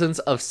thousands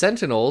of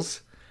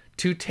Sentinels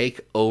to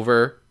take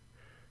over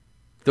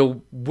the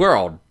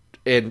world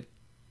and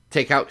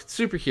take out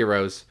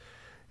superheroes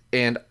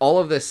and all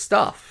of this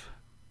stuff.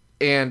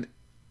 And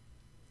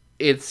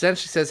it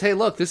essentially says, hey,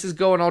 look, this is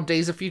going all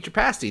Days of Future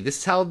Past-y. This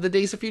is how the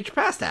Days of Future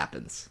Past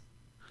happens.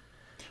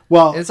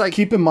 Well, It's like-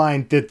 keep in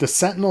mind that the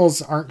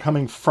Sentinels aren't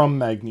coming from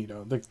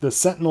Magneto. The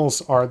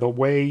Sentinels are the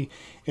way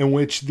in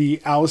which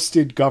the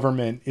ousted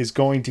government is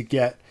going to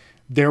get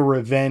their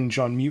revenge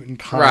on mutant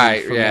kind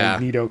Right, for yeah.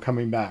 Magneto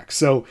coming back.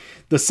 So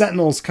the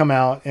Sentinels come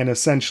out and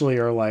essentially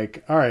are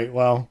like, all right,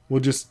 well,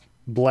 we'll just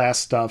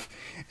blast stuff.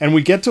 And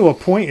we get to a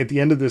point at the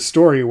end of this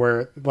story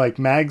where like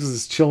Mags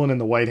is chilling in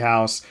the White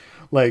House.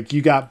 Like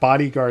you got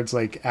bodyguards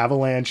like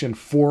Avalanche and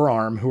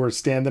Forearm who are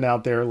standing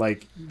out there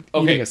like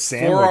eating a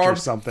sandwich or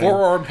something.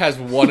 Forearm has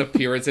one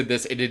appearance in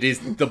this, and it is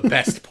the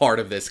best part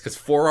of this because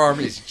Forearm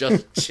is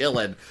just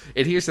chilling.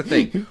 And here's the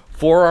thing: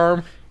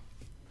 Forearm,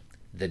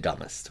 the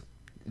dumbest,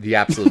 the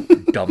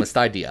absolute dumbest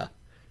idea.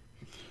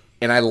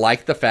 And I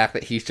like the fact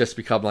that he's just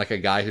become like a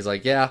guy who's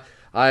like, yeah,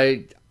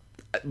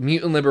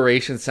 mutant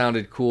liberation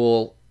sounded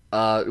cool.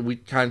 We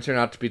kind of turned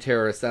out to be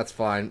terrorists. That's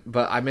fine,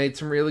 but I made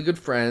some really good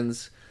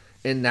friends.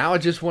 And now I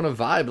just want to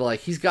vibe.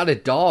 Like, he's got a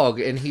dog,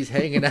 and he's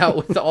hanging out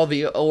with all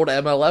the old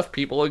MLF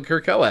people in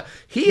Krakoa.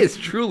 He is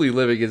truly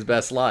living his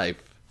best life.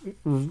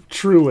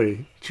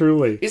 Truly.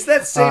 It's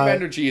that same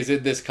energy as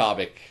in this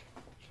comic.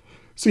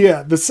 So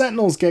yeah, the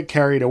Sentinels get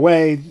carried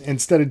away.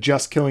 Instead of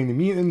just killing the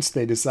mutants,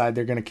 they decide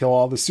they're going to kill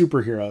all the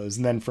superheroes.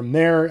 And then from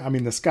there, I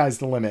mean, the sky's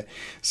the limit.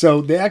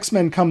 So the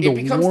X-Men come to It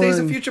becomes warn... Days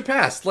of Future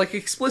Past, like,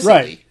 explicitly.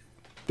 Right.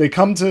 They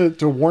come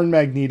to warn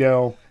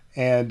Magneto,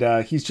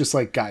 and he's just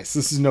like, guys,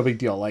 this is no big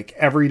deal. Like,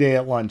 every day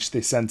at lunch,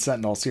 they send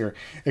Sentinels here.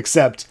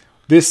 Except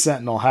this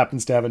Sentinel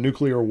happens to have a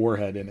nuclear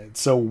warhead in it.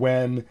 So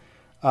when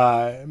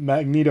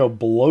Magneto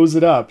blows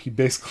it up, he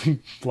basically,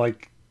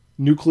 like,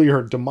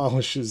 nuclear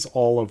demolishes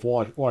all of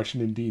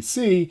Washington,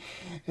 D.C.,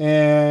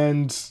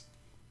 and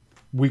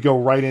we go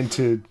right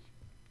into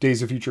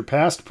Days of Future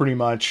Past, pretty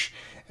much,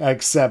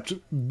 except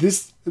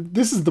this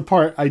is the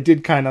part I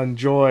did kind of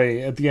enjoy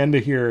at the end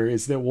of here,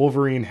 is that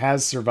Wolverine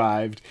has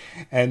survived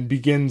and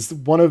begins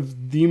one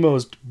of the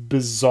most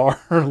bizarre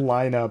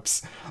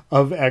lineups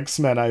of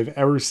X-Men I've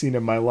ever seen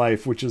in my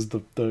life, which is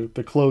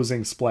the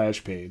closing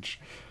splash page.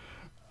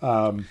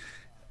 Oh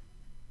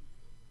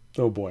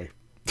boy.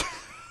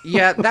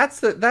 Yeah,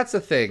 that's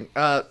the thing.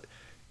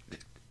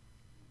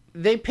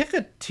 They pick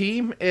a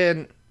team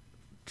and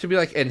to be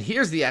like, and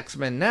here's the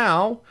X-Men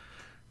now.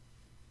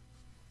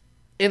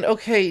 And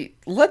okay,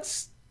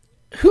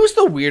 who's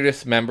the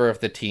weirdest member of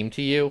the team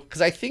to you?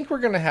 Because I think we're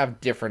going to have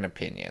different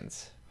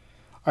opinions.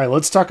 All right,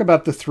 let's talk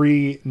about the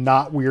three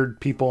not weird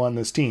people on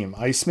this team.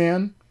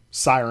 Iceman,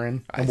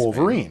 Siren, and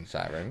Wolverine.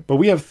 Siren. But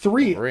we have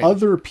three Wolverine.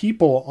 other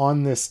people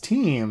on this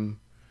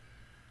team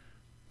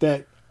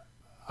that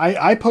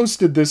I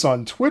posted this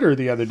on Twitter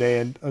the other day,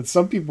 and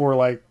some people were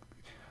like,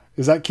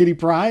 is that Kitty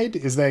Pryde?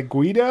 Is that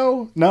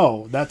Guido?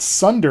 No, that's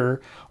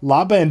Sunder,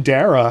 La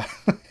Bandera,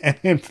 and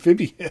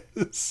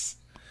Amphibious.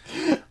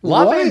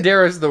 La What?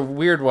 Bandera is the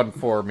weird one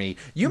for me.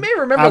 You may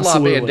remember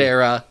Absolutely.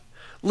 La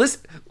Bandera.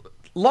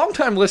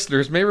 Longtime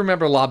listeners may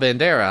remember La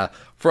Bandera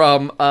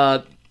from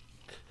The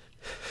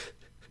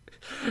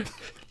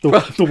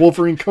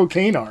Wolverine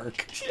cocaine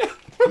arc.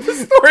 the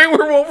story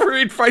where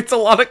Wolverine fights a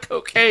lot of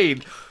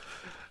cocaine.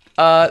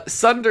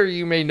 Sunder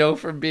you may know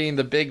from being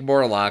the big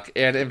Morlock,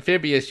 and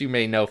Amphibious you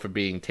may know for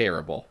being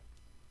terrible.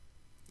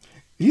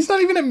 He's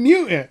not even a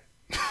mutant.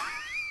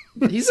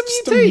 He's a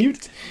Just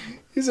mutate.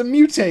 He's a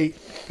mutate.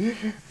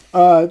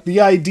 The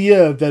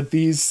idea that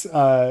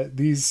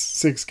these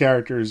six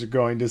characters are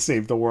going to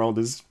save the world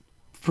is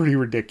pretty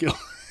ridiculous.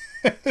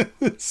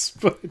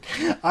 But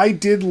I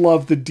did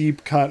love the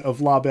deep cut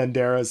of La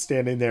Bandera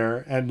standing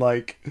there, and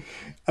like,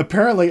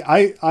 apparently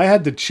I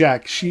had to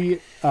check. She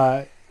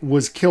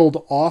was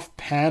killed off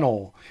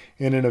panel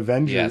in an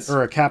Avengers Yes.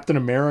 or a Captain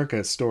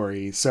America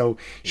story, so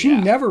she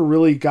never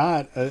really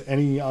got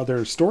any other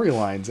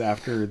storylines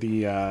after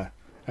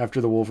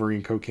the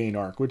Wolverine cocaine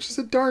arc, which is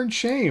a darn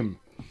shame.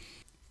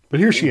 But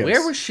here she is.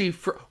 Where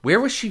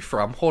was she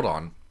from? Hold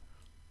on.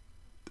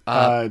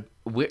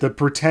 The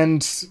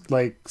pretend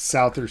like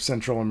South or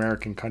Central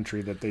American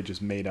country that they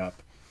just made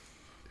up.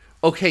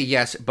 Okay,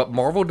 yes, but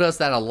Marvel does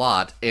that a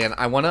lot, and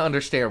I want to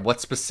understand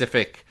what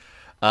specific,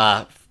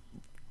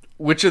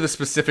 which of the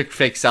specific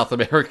fake South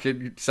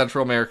American,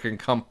 Central American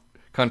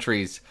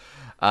countries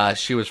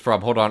she was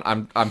from. Hold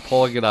on, I'm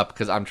pulling it up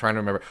because I'm trying to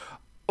remember.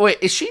 Wait,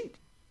 is she?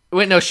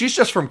 Wait, no, she's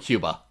just from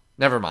Cuba.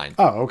 Never mind.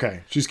 Oh,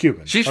 okay. She's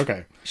Cuban.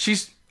 Okay.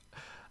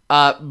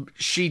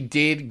 She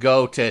did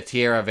go to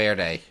Tierra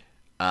Verde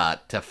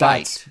to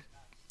fight,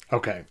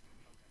 Okay.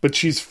 But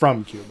she's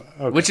from Cuba.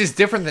 Okay. which is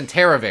different than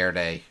Terra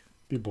Verde.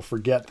 people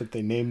forget that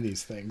they name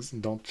these things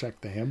and don't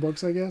check the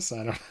handbooks, I guess.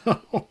 I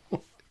don't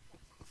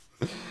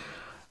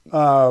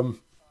know.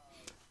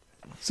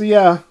 So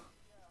yeah,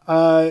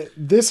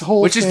 this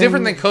whole Which is thing,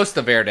 different than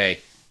Costa Verde,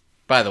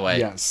 by the way.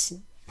 yes,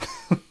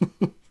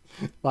 a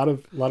lot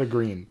of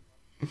green.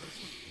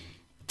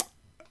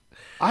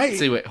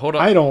 See, wait, hold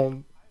on. I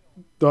don't.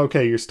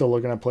 Okay, you're still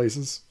looking at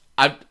places.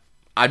 I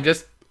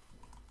just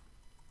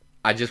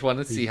want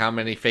to see how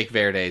many fake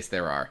Verdes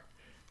there are.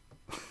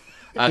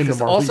 In the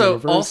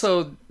Marvel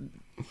also,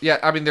 yeah.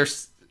 I mean,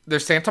 there's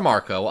Santa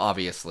Marco,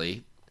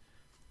 obviously.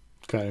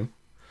 Okay.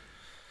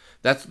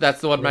 That's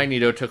the one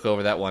Magneto took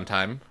over that one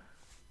time.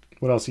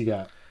 What else you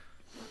got?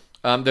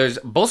 There's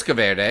Bosca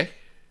Verde.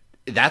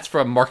 That's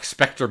from Mark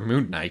Spector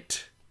Moon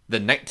Knight, the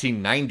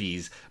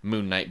 1990s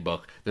Moon Knight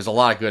book. There's a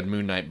lot of good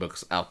Moon Knight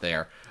books out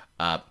there.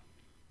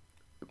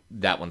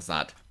 That one's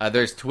not.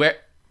 There's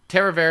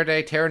Terra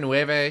Verde, Terra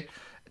Nueve,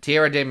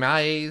 Tierra de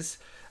Maíz,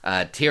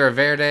 Tierra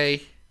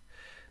Verde.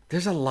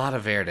 There's a lot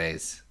of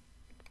Verdes.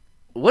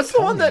 What's the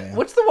one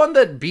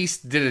that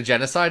Beast did a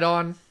genocide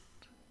on?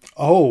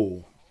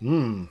 Oh,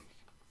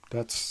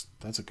 that's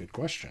a good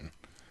question.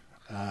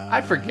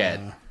 I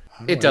forget.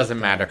 It doesn't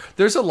matter.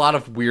 There's a lot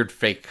of weird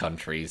fake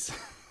countries.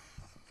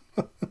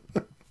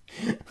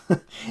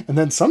 And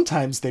then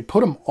sometimes they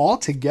put them all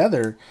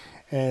together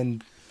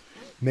and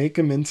make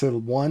them into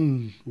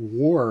one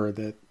war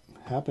that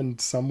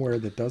happened somewhere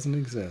that doesn't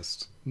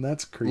exist. And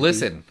that's creepy.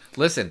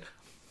 Listen.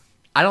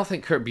 I don't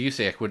think Kurt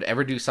Busiek would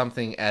ever do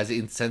something as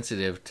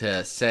insensitive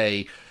to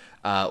say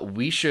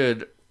we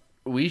should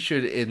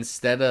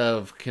instead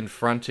of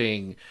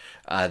confronting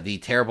the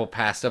terrible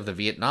past of the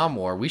Vietnam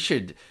War, we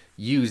should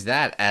use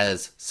that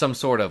as some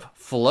sort of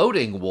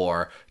floating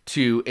war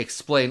to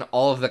explain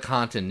all of the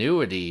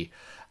continuity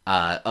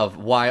of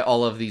why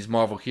all of these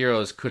Marvel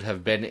heroes could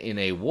have been in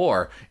a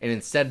war, and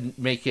instead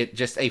make it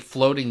just a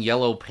floating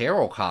Yellow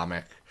Peril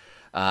comic.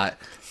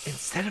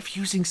 Instead of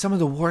using some of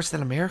the wars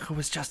that America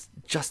was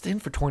just in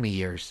for 20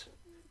 years.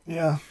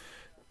 Yeah.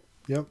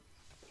 Yep.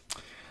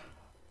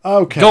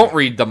 Okay. Don't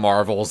read the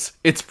Marvels.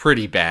 It's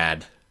pretty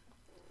bad.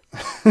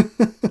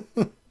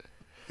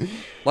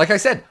 Like I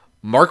said,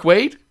 Mark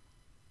Waid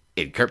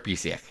and Kurt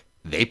Busiek.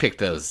 They picked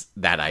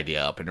that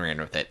idea up and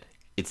ran with it.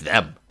 It's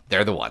them.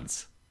 They're the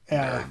ones.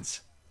 Yeah. Nerds.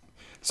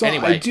 So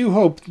anyway. I do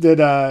hope that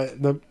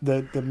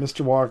that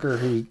Mr. Walker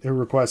who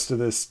requested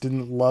this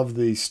didn't love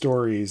these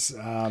stories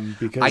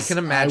because I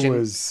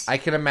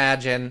can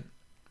imagine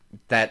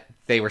that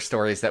they were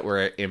stories that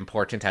were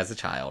important as a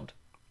child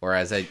or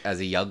as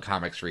a young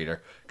comics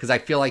reader, because I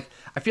feel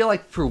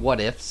like for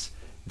What Ifs,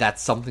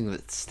 that's something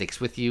that sticks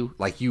with you.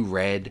 Like, you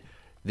read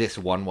this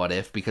one What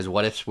If because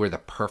What Ifs were the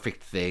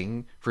perfect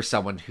thing for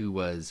someone who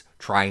was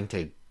trying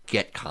to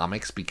get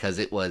comics, because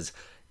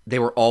they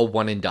were all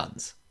one and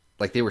dones.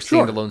 Like, they were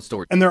standalone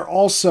stories. And they're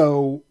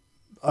also,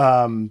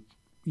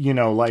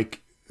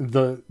 like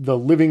the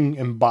living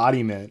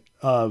embodiment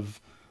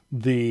of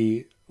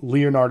the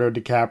Leonardo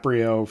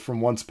DiCaprio from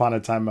Once Upon a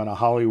Time on a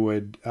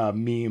Hollywood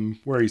meme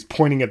where he's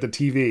pointing at the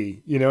TV.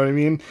 You know what I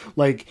mean?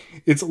 Like,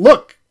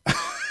 look,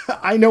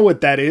 I know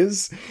what that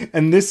is.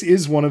 And this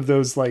is one of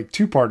those like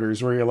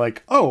two-parters where you're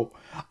like, oh,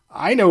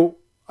 I know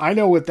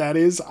what that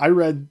is. I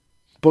read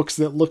books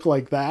that look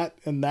like that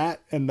and that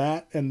and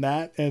that and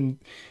that, and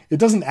it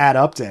doesn't add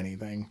up to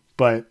anything,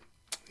 but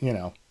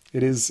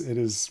it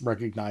is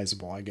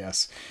recognizable, I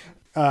guess.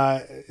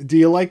 Do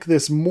you like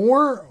this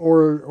more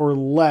or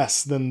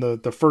less than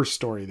the first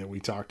story that we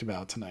talked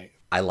about tonight?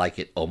 I like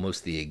it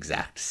almost the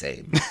exact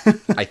same.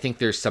 I think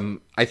there's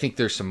some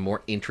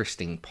more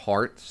interesting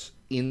parts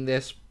in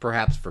this,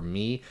 perhaps for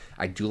me.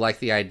 I do like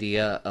the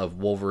idea of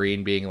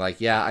Wolverine being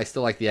like, yeah, I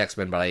still like the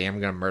X-Men, but I am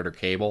going to murder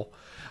Cable.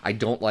 I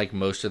don't like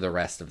most of the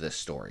rest of this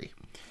story.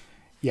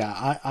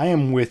 Yeah, I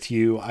am with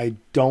you. I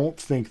don't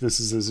think this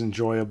is as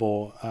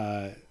enjoyable.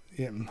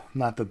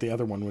 Not that the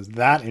other one was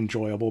that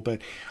enjoyable, but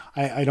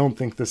I don't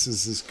think this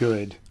is as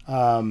good.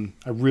 I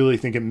really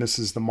think it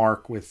misses the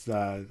mark with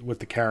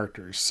the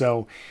characters.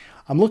 So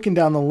I'm looking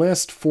down the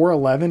list.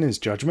 411 is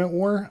Judgment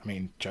War. I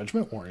mean,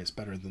 Judgment War is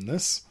better than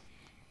this.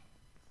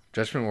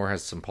 Judgment War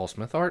has some Paul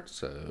Smith art,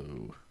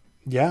 so...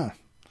 Yeah.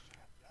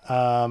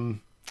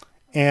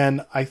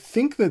 And I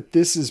think that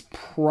this is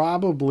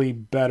probably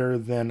better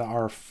than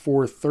our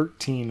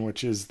 413,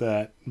 which is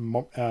that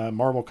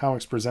Marvel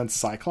Comics Presents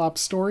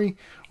Cyclops story,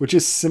 which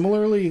is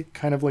similarly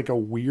kind of like a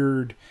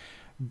weird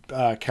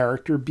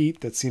character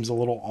beat that seems a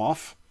little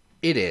off.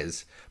 It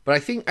is, but I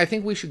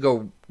think we should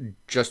go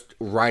just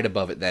right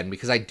above it then,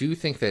 because I do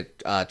think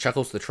that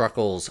Chuckles the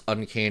Truckles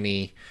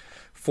Uncanny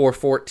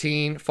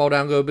 414 Fall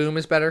Down Go Boom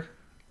is better.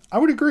 I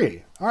would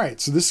agree. All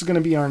right, so this is going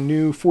to be our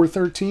new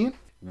 413.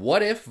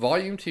 What If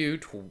Volume 2,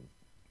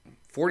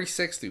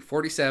 46 through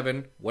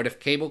 47, what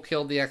if Cable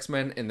killed the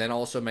X-Men and then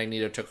also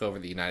Magneto took over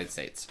the United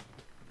States?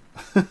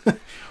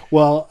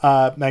 Well,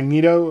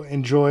 Magneto,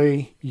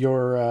 enjoy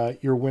your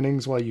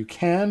winnings while you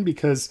can,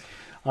 because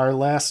our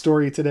last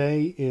story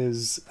today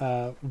is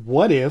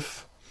What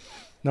If,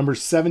 number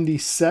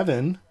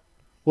 77.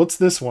 What's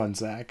this one,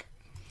 Zach?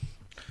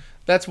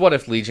 That's What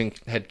If Legion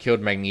had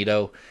killed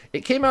Magneto.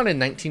 It came out in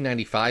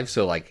 1995,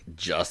 so like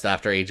just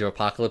after Age of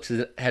Apocalypse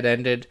had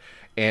ended,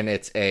 and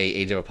it's a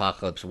Age of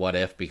Apocalypse What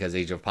If because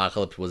Age of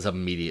Apocalypse was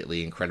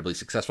immediately incredibly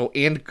successful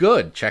and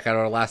good. Check out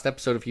our last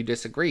episode if you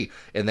disagree,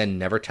 and then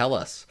never tell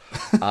us.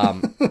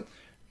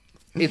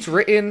 It's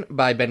written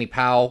by Benny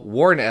Powell.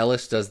 Warren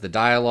Ellis does the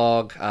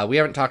dialogue. We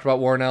haven't talked about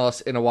Warren Ellis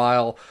in a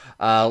while.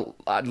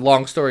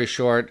 Long story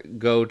short,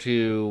 go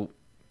to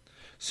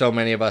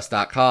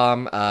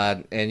SoManyOfUs.com,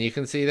 and you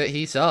can see that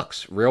he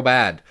sucks real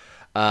bad.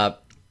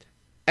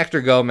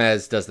 Hector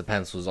Gomez does the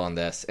pencils on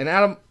this. And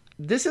Adam,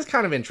 this is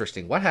kind of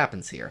interesting. What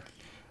happens here?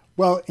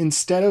 Well,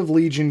 instead of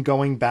Legion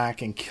going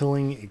back and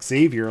killing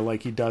Xavier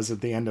like he does at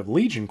the end of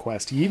Legion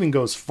Quest, he even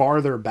goes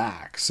farther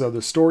back. So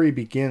the story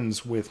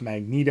begins with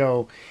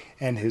Magneto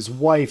and his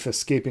wife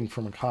escaping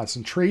from a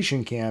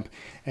concentration camp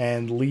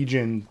and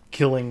Legion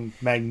killing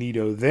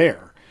Magneto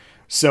there.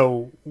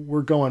 So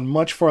we're going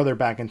much farther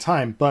back in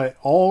time, but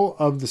all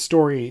of the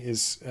story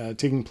is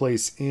taking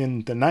place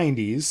in the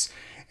 90s.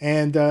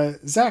 And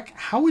Zach,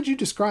 how would you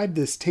describe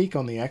this take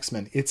on the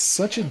X-Men? It's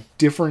such a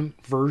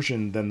different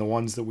version than the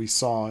ones that we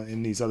saw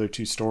in these other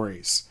two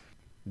stories.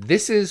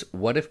 This is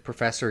what if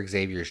Professor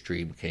Xavier's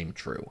dream came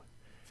true.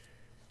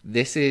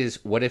 This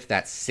is what if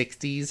that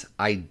 60s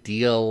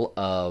ideal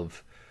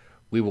of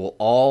we will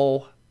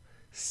all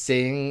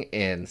sing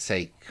and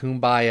say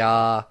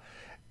kumbaya,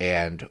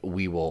 and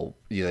we will,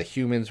 the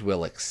humans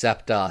will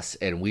accept us,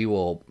 and we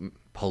will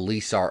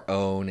police our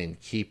own and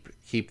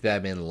keep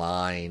them in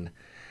line.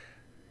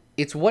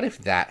 It's what if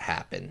that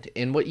happened.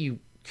 And what you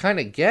kind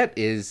of get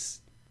is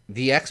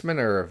the X-Men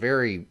are a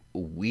very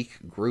weak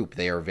group.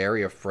 They are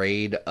very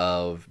afraid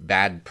of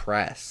bad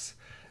press.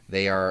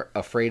 They are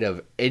afraid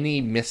of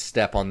any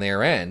misstep on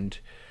their end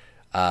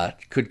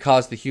could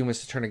cause the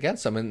humans to turn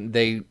against them. And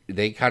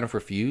they kind of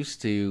refuse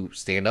to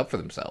stand up for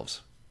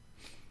themselves.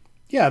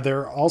 Yeah, there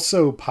are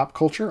also pop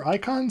culture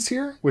icons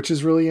here, which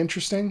is really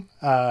interesting.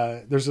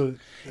 There's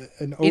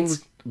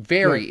It's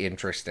very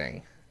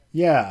interesting.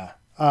 Yeah.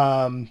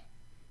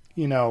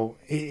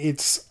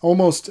 It's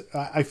almost,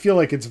 I feel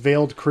like it's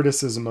veiled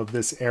criticism of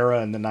this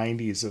era in the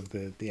 90s of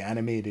the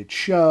animated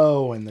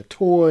show and the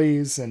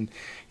toys and,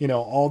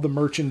 all the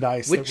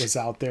merchandise that was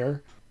out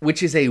there.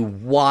 Which is a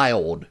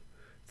wild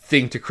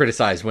thing to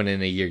criticize when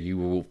in a year you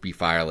will be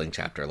filing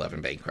Chapter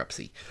 11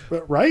 bankruptcy.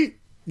 Right?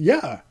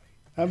 Yeah,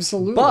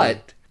 absolutely.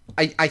 But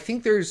I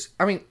think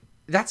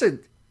that's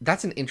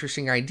an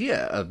interesting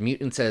idea of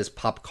mutants as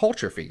pop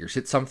culture figures.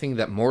 It's something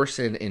that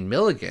Morrison and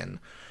Milligan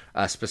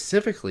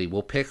specifically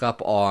will pick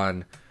up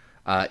on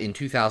in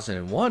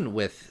 2001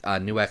 with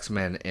New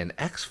X-Men and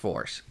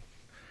X-Force.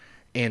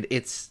 And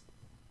it's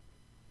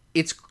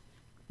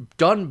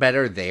done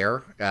better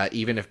there,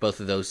 even if both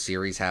of those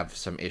series have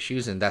some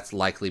issues. And that's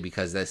likely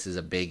because this is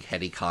a big,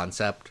 heady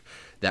concept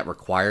that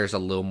requires a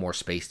little more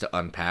space to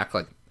unpack.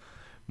 Like,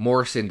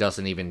 Morrison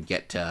doesn't even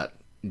get to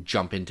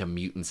jump into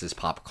mutants as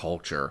pop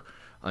culture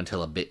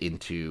until a bit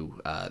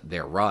into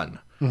their run.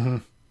 Mm-hmm.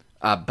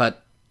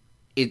 But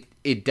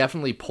it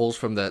definitely pulls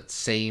from the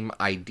same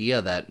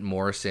idea that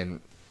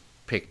Morrison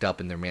picked up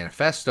in their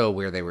manifesto,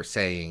 where they were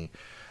saying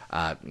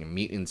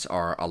mutants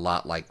are a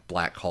lot like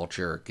black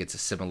culture gets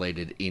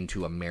assimilated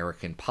into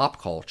American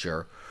pop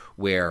culture,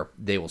 where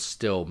they will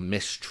still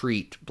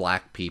mistreat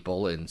black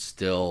people and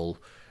still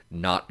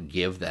not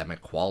give them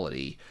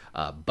equality,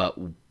 but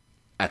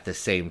at the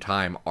same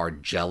time are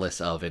jealous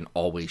of and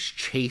always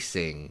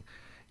chasing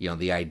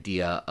the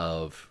idea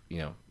of,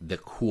 the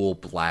cool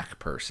black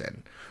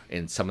person.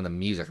 And some of the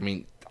music,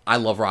 I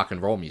love rock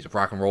and roll music.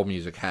 Rock and roll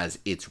music has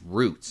its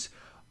roots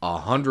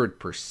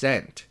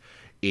 100%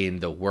 in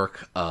the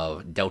work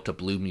of Delta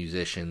Blue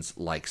musicians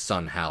like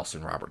Son House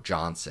and Robert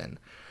Johnson.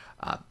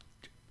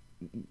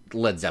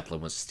 Led Zeppelin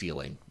was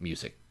stealing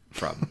music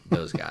from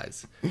those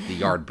guys. The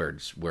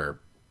Yardbirds were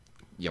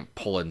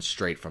pulling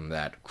straight from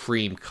that.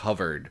 Cream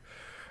covered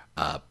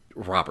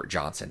Robert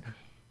Johnson,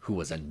 who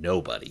was a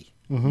nobody.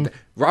 Mm-hmm.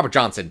 Robert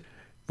Johnson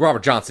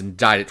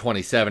died at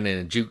 27 in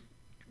a juke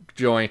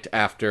joint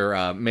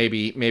after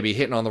maybe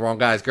hitting on the wrong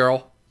guy's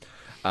girl.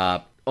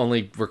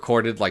 Only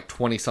recorded like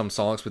 20 some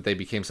songs, but they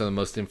became some of the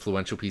most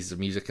influential pieces of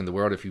music in the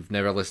world. If you've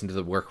never listened to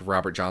the work of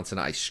Robert Johnson,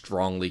 I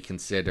strongly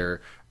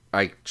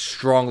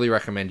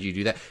recommend you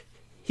do that.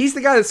 He's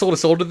the guy that sold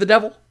his soul to the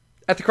devil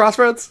at the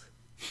crossroads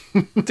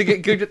to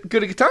get good at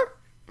guitar,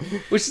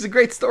 which is a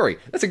great story.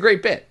 That's a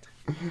great bit.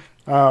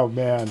 Oh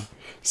man.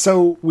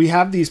 So we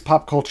have these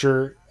pop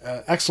culture,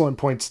 excellent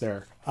points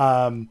there.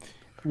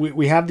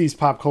 We have these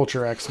pop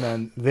culture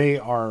X-Men. They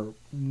are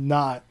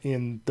not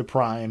in the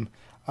prime.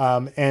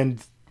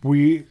 And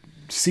we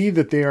see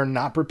that they are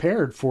not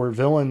prepared for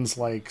villains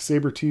like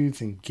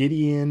Sabretooth and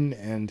Gideon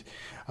and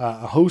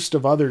a host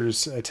of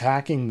others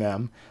attacking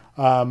them.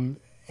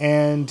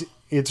 And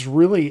it's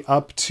really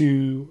up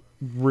to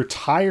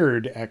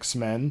retired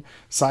X-Men,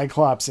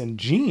 Cyclops and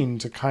Jean,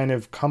 to kind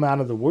of come out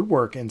of the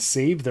woodwork and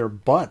save their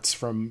butts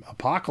from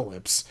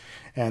Apocalypse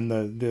and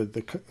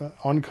the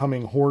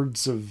oncoming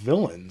hordes of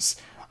villains.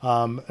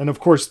 And of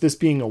course, this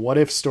being a what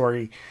if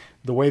story,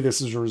 the way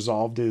this is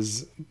resolved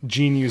is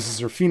Jean uses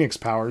her Phoenix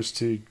powers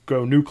to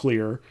go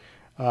nuclear,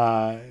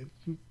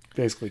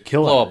 basically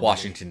kill Blow up everybody.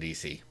 Washington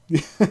D.C.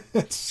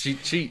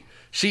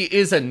 She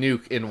is a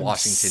nuke in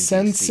Washington D.C.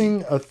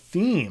 Sensing a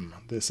theme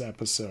this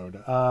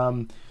episode.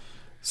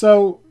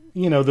 So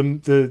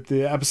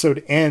the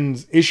episode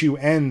issue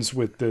ends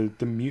with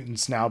the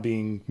mutants now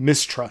being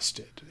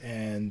mistrusted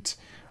and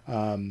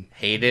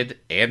Hated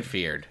and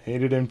feared.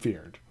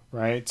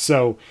 Right?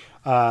 So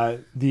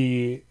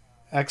the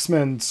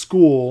X-Men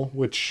school,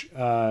 which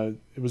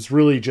it was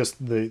really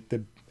just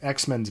the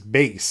X-Men's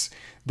base,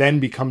 then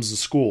becomes a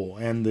school,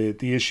 and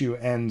the issue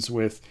ends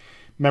with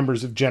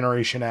members of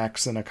Generation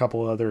X and a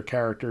couple other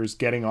characters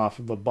getting off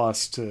of a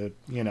bus to,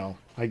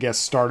 I guess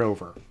start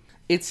over.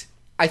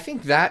 I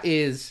think that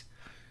is,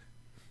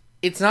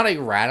 it's not a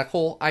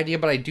radical idea,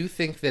 but I do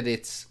think that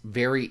it's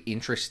very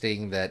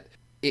interesting that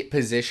it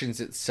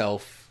positions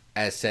itself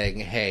as saying,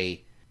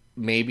 hey,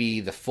 maybe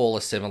the full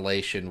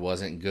assimilation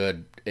wasn't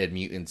good and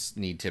mutants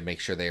need to make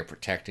sure they are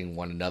protecting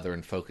one another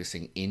and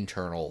focusing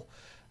internal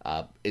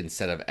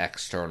instead of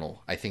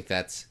external. I think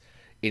that's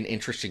an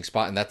interesting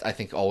spot, and that I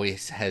think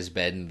always has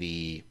been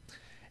the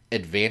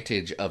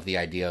advantage of the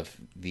idea of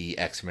the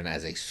X-Men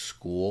as a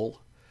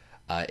school.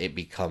 It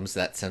becomes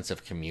that sense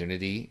of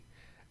community,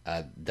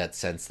 that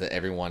sense that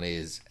everyone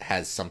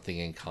has something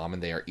in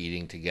common. They are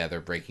eating together,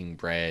 breaking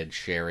bread,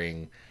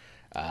 sharing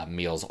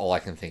meals. All I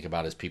can think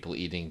about is people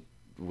eating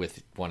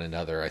with one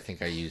another. I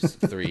think I used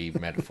 3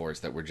 metaphors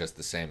that were just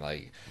the same,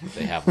 like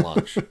they have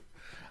lunch.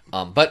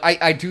 But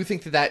I do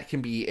think that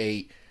can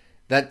be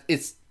that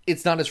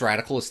it's not as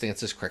radical a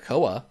stance as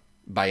Krakoa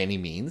by any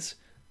means,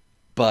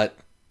 but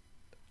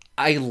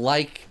I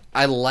like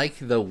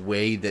the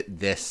way that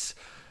this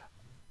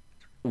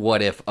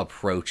what if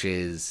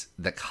approaches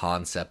the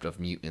concept of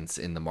mutants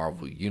in the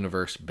Marvel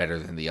universe better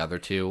than the other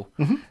two.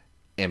 Mm-hmm.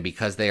 And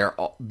because they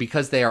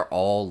are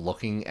all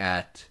looking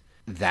at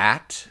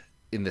that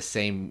in the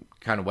same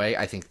kind of way,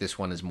 I think this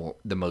one is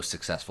the most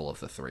successful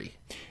of the 3.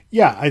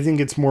 Yeah, I think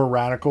it's more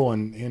radical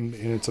in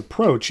its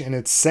approach, and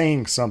it's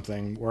saying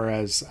something,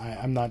 whereas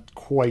I'm not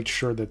quite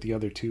sure that the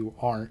other two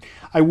aren't.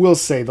 I will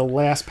say the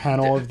last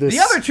panel of this... The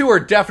other two are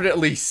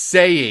definitely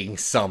saying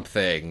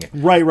something.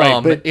 Right,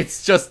 but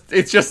it's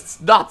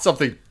just not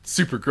something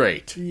super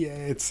great. Yeah,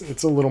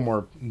 it's a little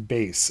more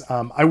base.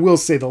 I will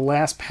say the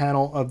last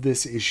panel of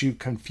this issue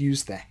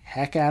confused the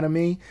heck out of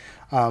me,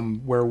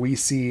 where we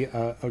see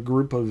a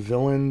group of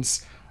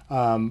villains...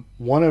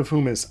 one of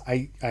whom is,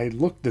 I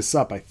looked this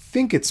up, I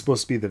think it's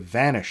supposed to be the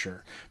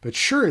Vanisher, but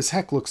sure as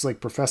heck looks like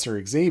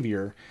Professor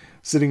Xavier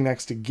sitting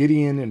next to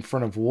Gideon in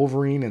front of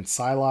Wolverine and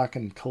Psylocke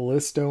and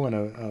Callisto and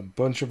a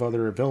bunch of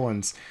other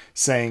villains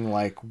saying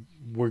like,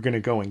 we're going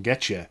to go and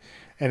get you.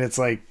 And it's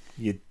like,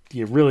 you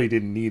really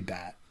didn't need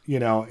that.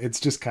 It's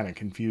just kind of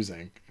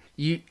confusing.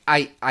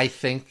 I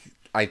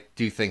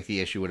do think the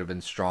issue would have been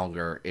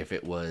stronger if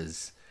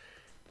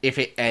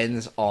it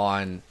ends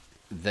on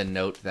the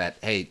note that,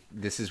 hey,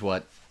 this is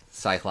what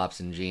Cyclops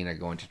and Jean are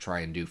going to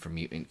try and do for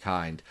mutant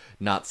kind,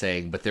 not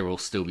saying, but there will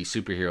still be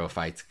superhero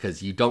fights,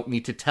 because you don't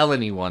need to tell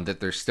anyone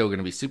that there's still going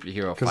to be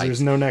superhero fights. Because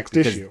there's no next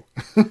issue.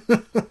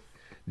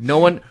 no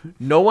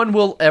one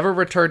will ever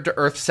return to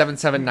Earth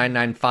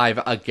 77995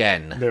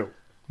 again.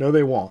 No,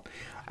 they won't.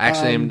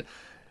 Actually,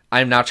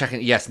 I'm now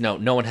checking. Yes, no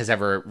one has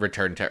ever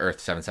returned to Earth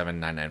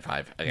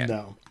 77995 again.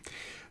 No.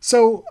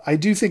 So, I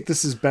do think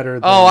this is better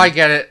than... Oh, I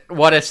get it.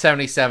 What if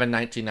 77,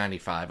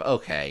 1995?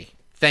 Okay.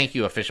 Thank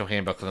you, Official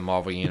Handbook of the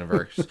Marvel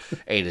Universe,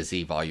 A to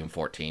Z, Volume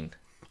 14.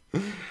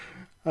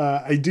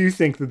 I do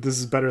think that this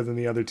is better than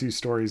the other 2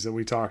 stories that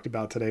we talked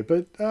about today,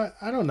 but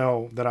I don't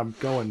know that I'm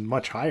going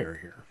much higher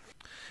here.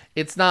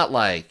 It's not,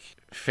 like,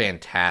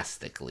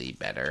 fantastically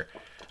better,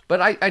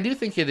 but I do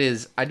think it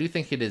is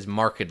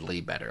markedly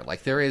better.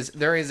 Like, there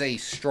is a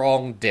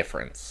strong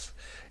difference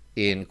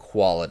in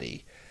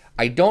quality.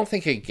 I don't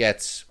think it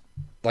gets,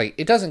 like,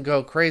 it doesn't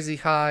go crazy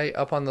high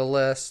up on the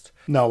list.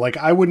 No, like,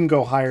 I wouldn't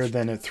go higher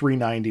than at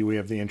 390 we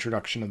have the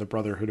introduction of the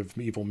Brotherhood of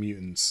Evil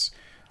Mutants.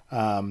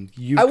 I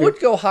would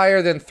go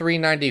higher than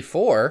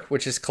 394,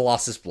 which is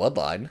Colossus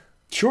Bloodline.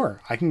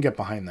 Sure, I can get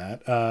behind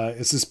that.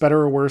 Is this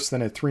better or worse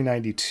than at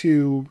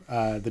 392,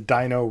 the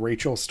Dino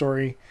Rachel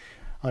story,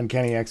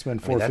 Uncanny X-Men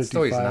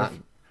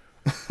 455?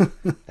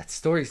 That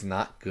story's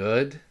not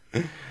good.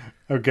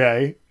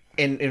 Okay.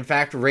 In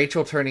fact,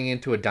 Rachel turning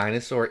into a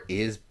dinosaur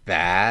is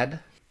bad.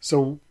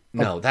 So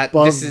no,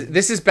 this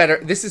is better.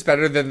 This is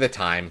better than the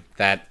time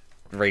that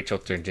Rachel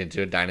turned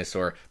into a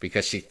dinosaur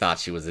because she thought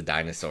she was a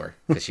dinosaur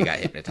because she got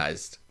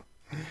hypnotized.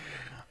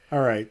 All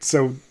right,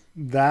 so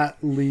that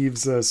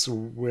leaves us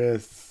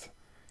with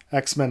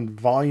X-Men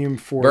Volume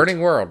 4,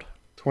 Burning World,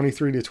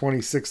 23 to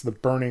 26. The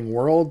Burning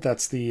World.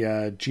 That's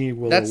the G.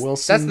 Willow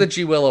Wilson. That's the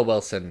G. Willow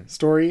Wilson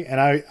story,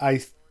 and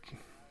I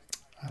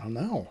don't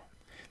know.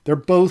 They're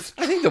both...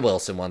 I think the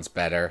Wilson one's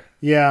better.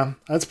 Yeah,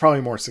 that's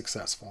probably more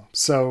successful.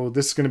 So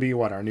this is going to be,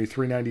 what, our new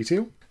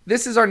 392?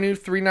 This is our new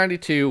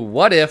 392.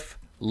 What if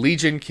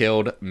Legion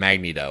killed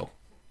Magneto?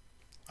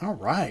 All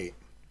right.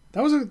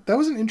 That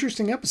was an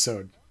interesting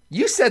episode.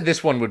 You said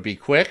this one would be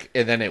quick,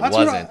 and then it That's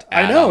what wasn't.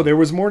 I know. There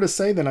was more to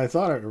say than I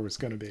thought it was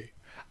going to be.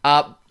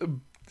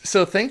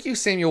 So thank you,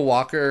 Samuel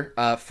Walker,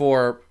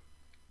 for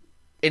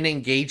an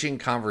engaging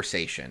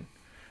conversation.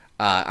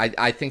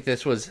 I think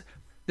this was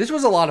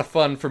a lot of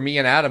fun for me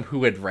and Adam,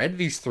 who had read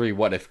these 3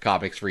 What If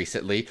comics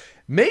recently.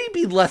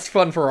 Maybe less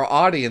fun for our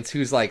audience,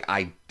 who's like,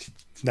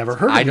 Never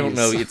heard of I don't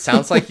these. know. It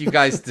sounds like you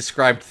guys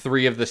described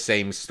 3 of the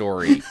same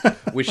story,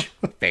 which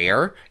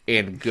fair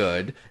and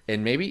good.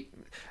 And maybe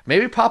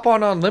pop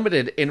on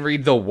Unlimited and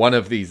read the one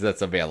of these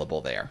that's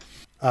available there.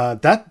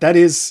 That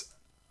is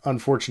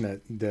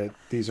unfortunate that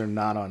these are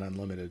not on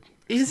Unlimited.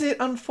 Is it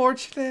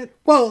unfortunate?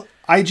 Well,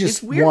 I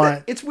just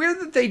want... It's weird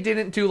that they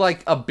didn't do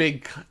like a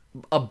big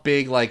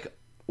like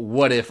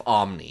What If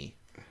Omni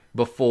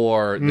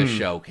before the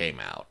show came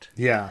out.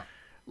 Yeah.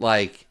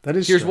 Like, That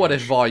is here's What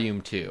If strange.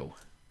 Volume 2.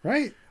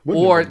 Right? Or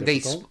Wouldn't have been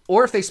difficult.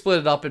 or if they split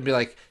it up and be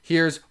like,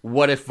 here's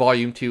What If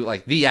Volume 2,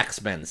 like the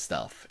X-Men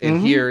stuff,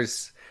 and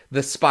here's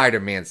the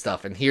Spider-Man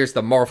stuff, and here's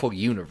the Marvel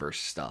Universe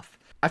stuff.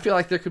 I feel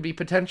like there could be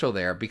potential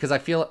there, because I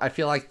feel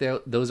like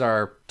those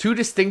are 2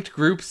 distinct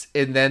groups,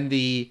 and then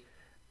the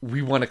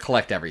we want to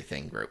collect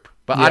everything group.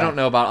 But I don't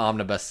know about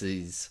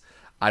omnibuses.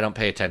 I don't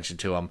pay attention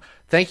to them.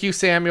 Thank you,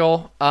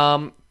 Samuel.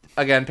 Again,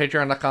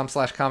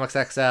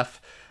 patreon.com/comicsxf.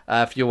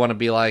 If you want to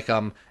be like,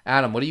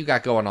 Adam, what do you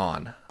got going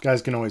on? You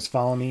guys can always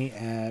follow me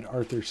at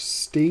Arthur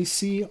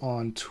Stacy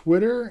on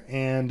Twitter.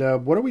 And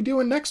what are we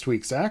doing next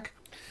week, Zach?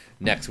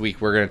 Next week,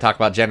 we're going to talk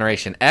about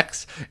Generation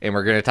X, and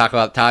we're going to talk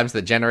about times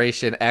that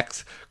Generation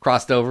X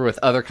crossed over with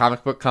other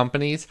comic book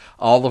companies,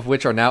 all of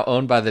which are now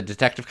owned by the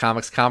Detective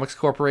Comics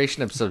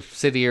Corporation, a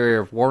subsidiary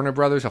of Warner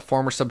Brothers, a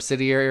former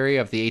subsidiary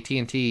of the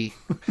AT&T.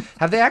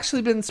 Have they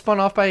actually been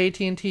spun off by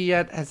AT&T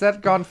yet? Has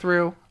that gone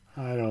through?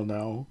 I don't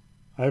know.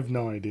 I have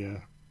no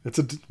idea.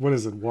 What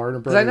is it? Warner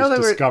I Brothers know they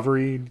were-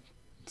 Discovery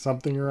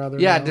something or other?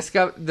 Yeah, now?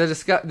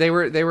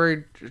 they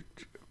were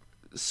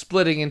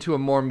splitting into a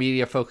more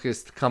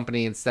media-focused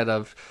company instead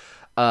of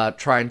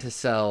trying to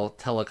sell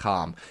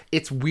telecom.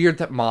 It's weird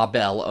that Ma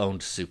Bell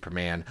owned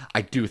Superman.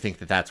 I do think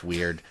that that's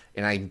weird,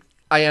 and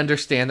I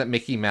understand that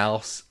Mickey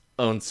Mouse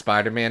owns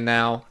Spider-Man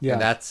now. Yeah.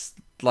 And that's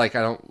like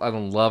I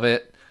don't love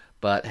it,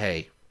 but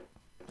hey,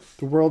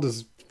 The world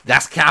is...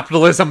 that's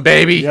capitalism,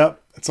 baby.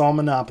 Yep, it's all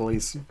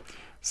monopolies.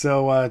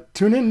 So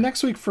tune in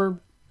next week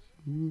for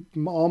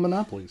all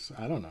monopolies.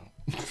 I don't know.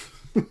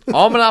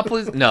 All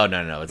monopolies? No.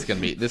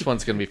 This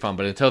one's gonna be fun.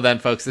 But until then,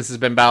 folks, this has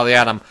been Battle of the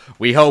Atom.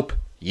 We hope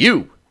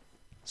you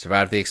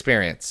survived the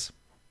experience.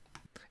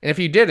 And if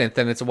you didn't,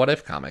 then it's a what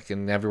if comic,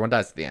 and everyone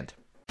dies at the end.